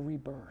spiritual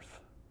rebirth.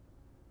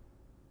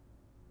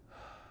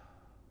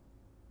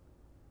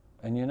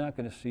 And you're not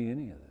going to see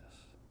any of this.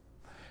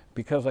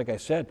 Because like I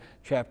said,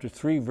 chapter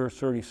 3, verse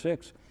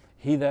 36,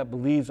 he that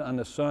believes on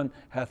the Son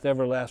hath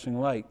everlasting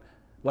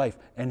life,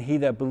 and he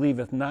that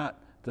believeth not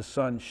the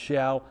Son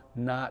shall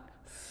not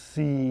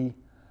see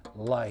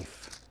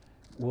life.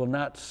 Will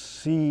not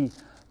see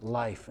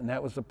life. And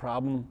that was the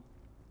problem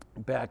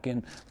back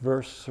in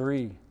verse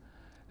 3.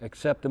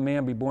 Except a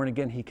man be born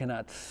again, he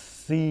cannot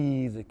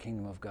see the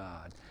kingdom of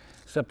God.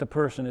 Except a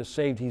person is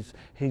saved, he's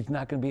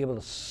not going to be able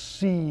to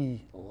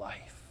see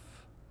life.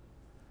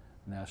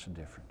 And that's the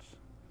difference.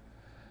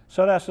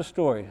 So that's the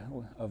story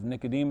of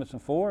Nicodemus in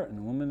 4, and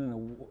the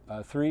woman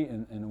in 3,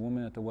 and the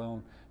woman at the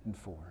well in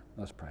 4.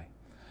 Let's pray.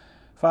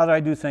 Father, I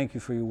do thank you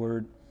for your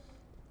word.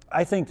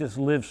 I think this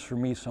lives for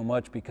me so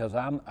much because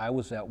I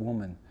was that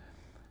woman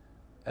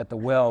at the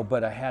well,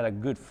 but I had a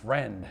good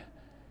friend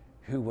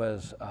who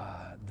was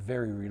the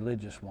very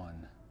religious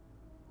one.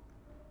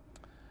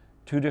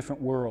 Two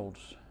different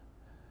worlds.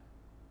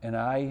 And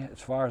as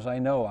far as I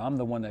know, I'm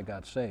the one that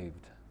got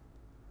saved.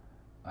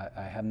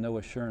 I have no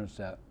assurance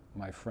that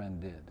my friend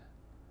did.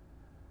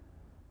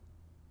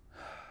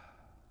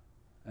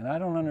 And I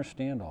don't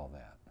understand all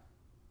that.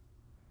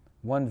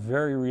 One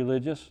very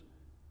religious,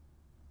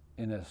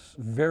 in a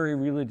very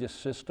religious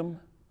system,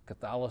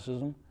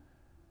 Catholicism,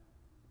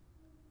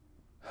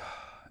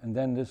 and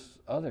then this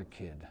other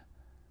kid,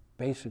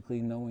 basically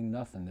knowing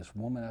nothing, this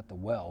woman at the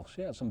well.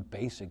 She had some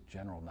basic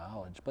general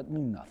knowledge, but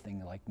knew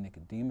nothing like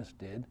Nicodemus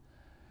did.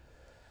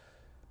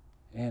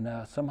 And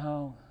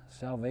somehow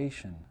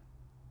salvation,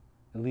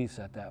 at least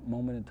at that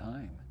moment in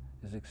time,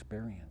 is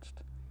experienced.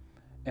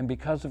 And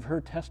because of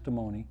her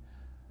testimony,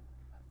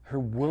 her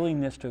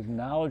willingness to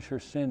acknowledge her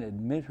sin,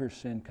 admit her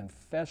sin,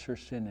 confess her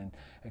sin, and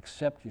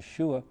accept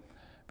Yeshua,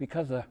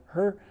 because of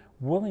her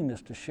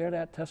willingness to share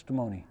that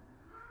testimony,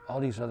 all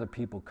these other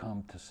people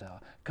come to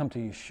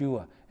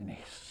Yeshua and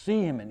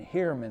see him and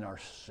hear him and are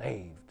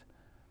saved.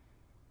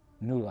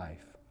 New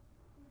life.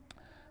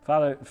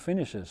 Father,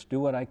 finish this. Do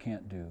what I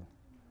can't do.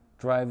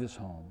 Drive this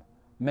home.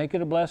 Make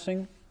it a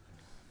blessing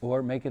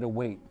or make it a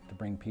weight to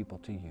bring people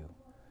to you.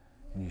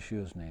 In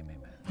Yeshua's name,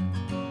 amen.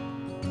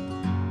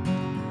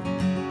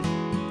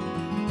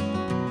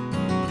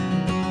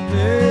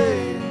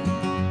 Hey,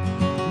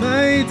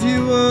 mighty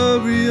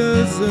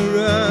warriors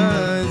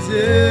arise,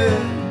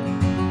 yeah.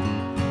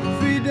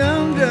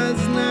 Freedom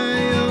does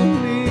nigh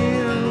only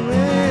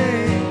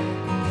away.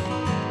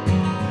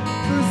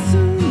 For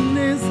soon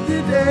is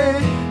the day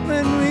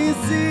when we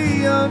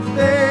see your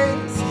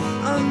face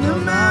on the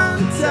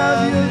mount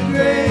of your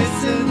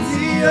grace and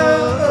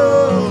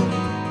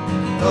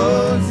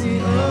oh,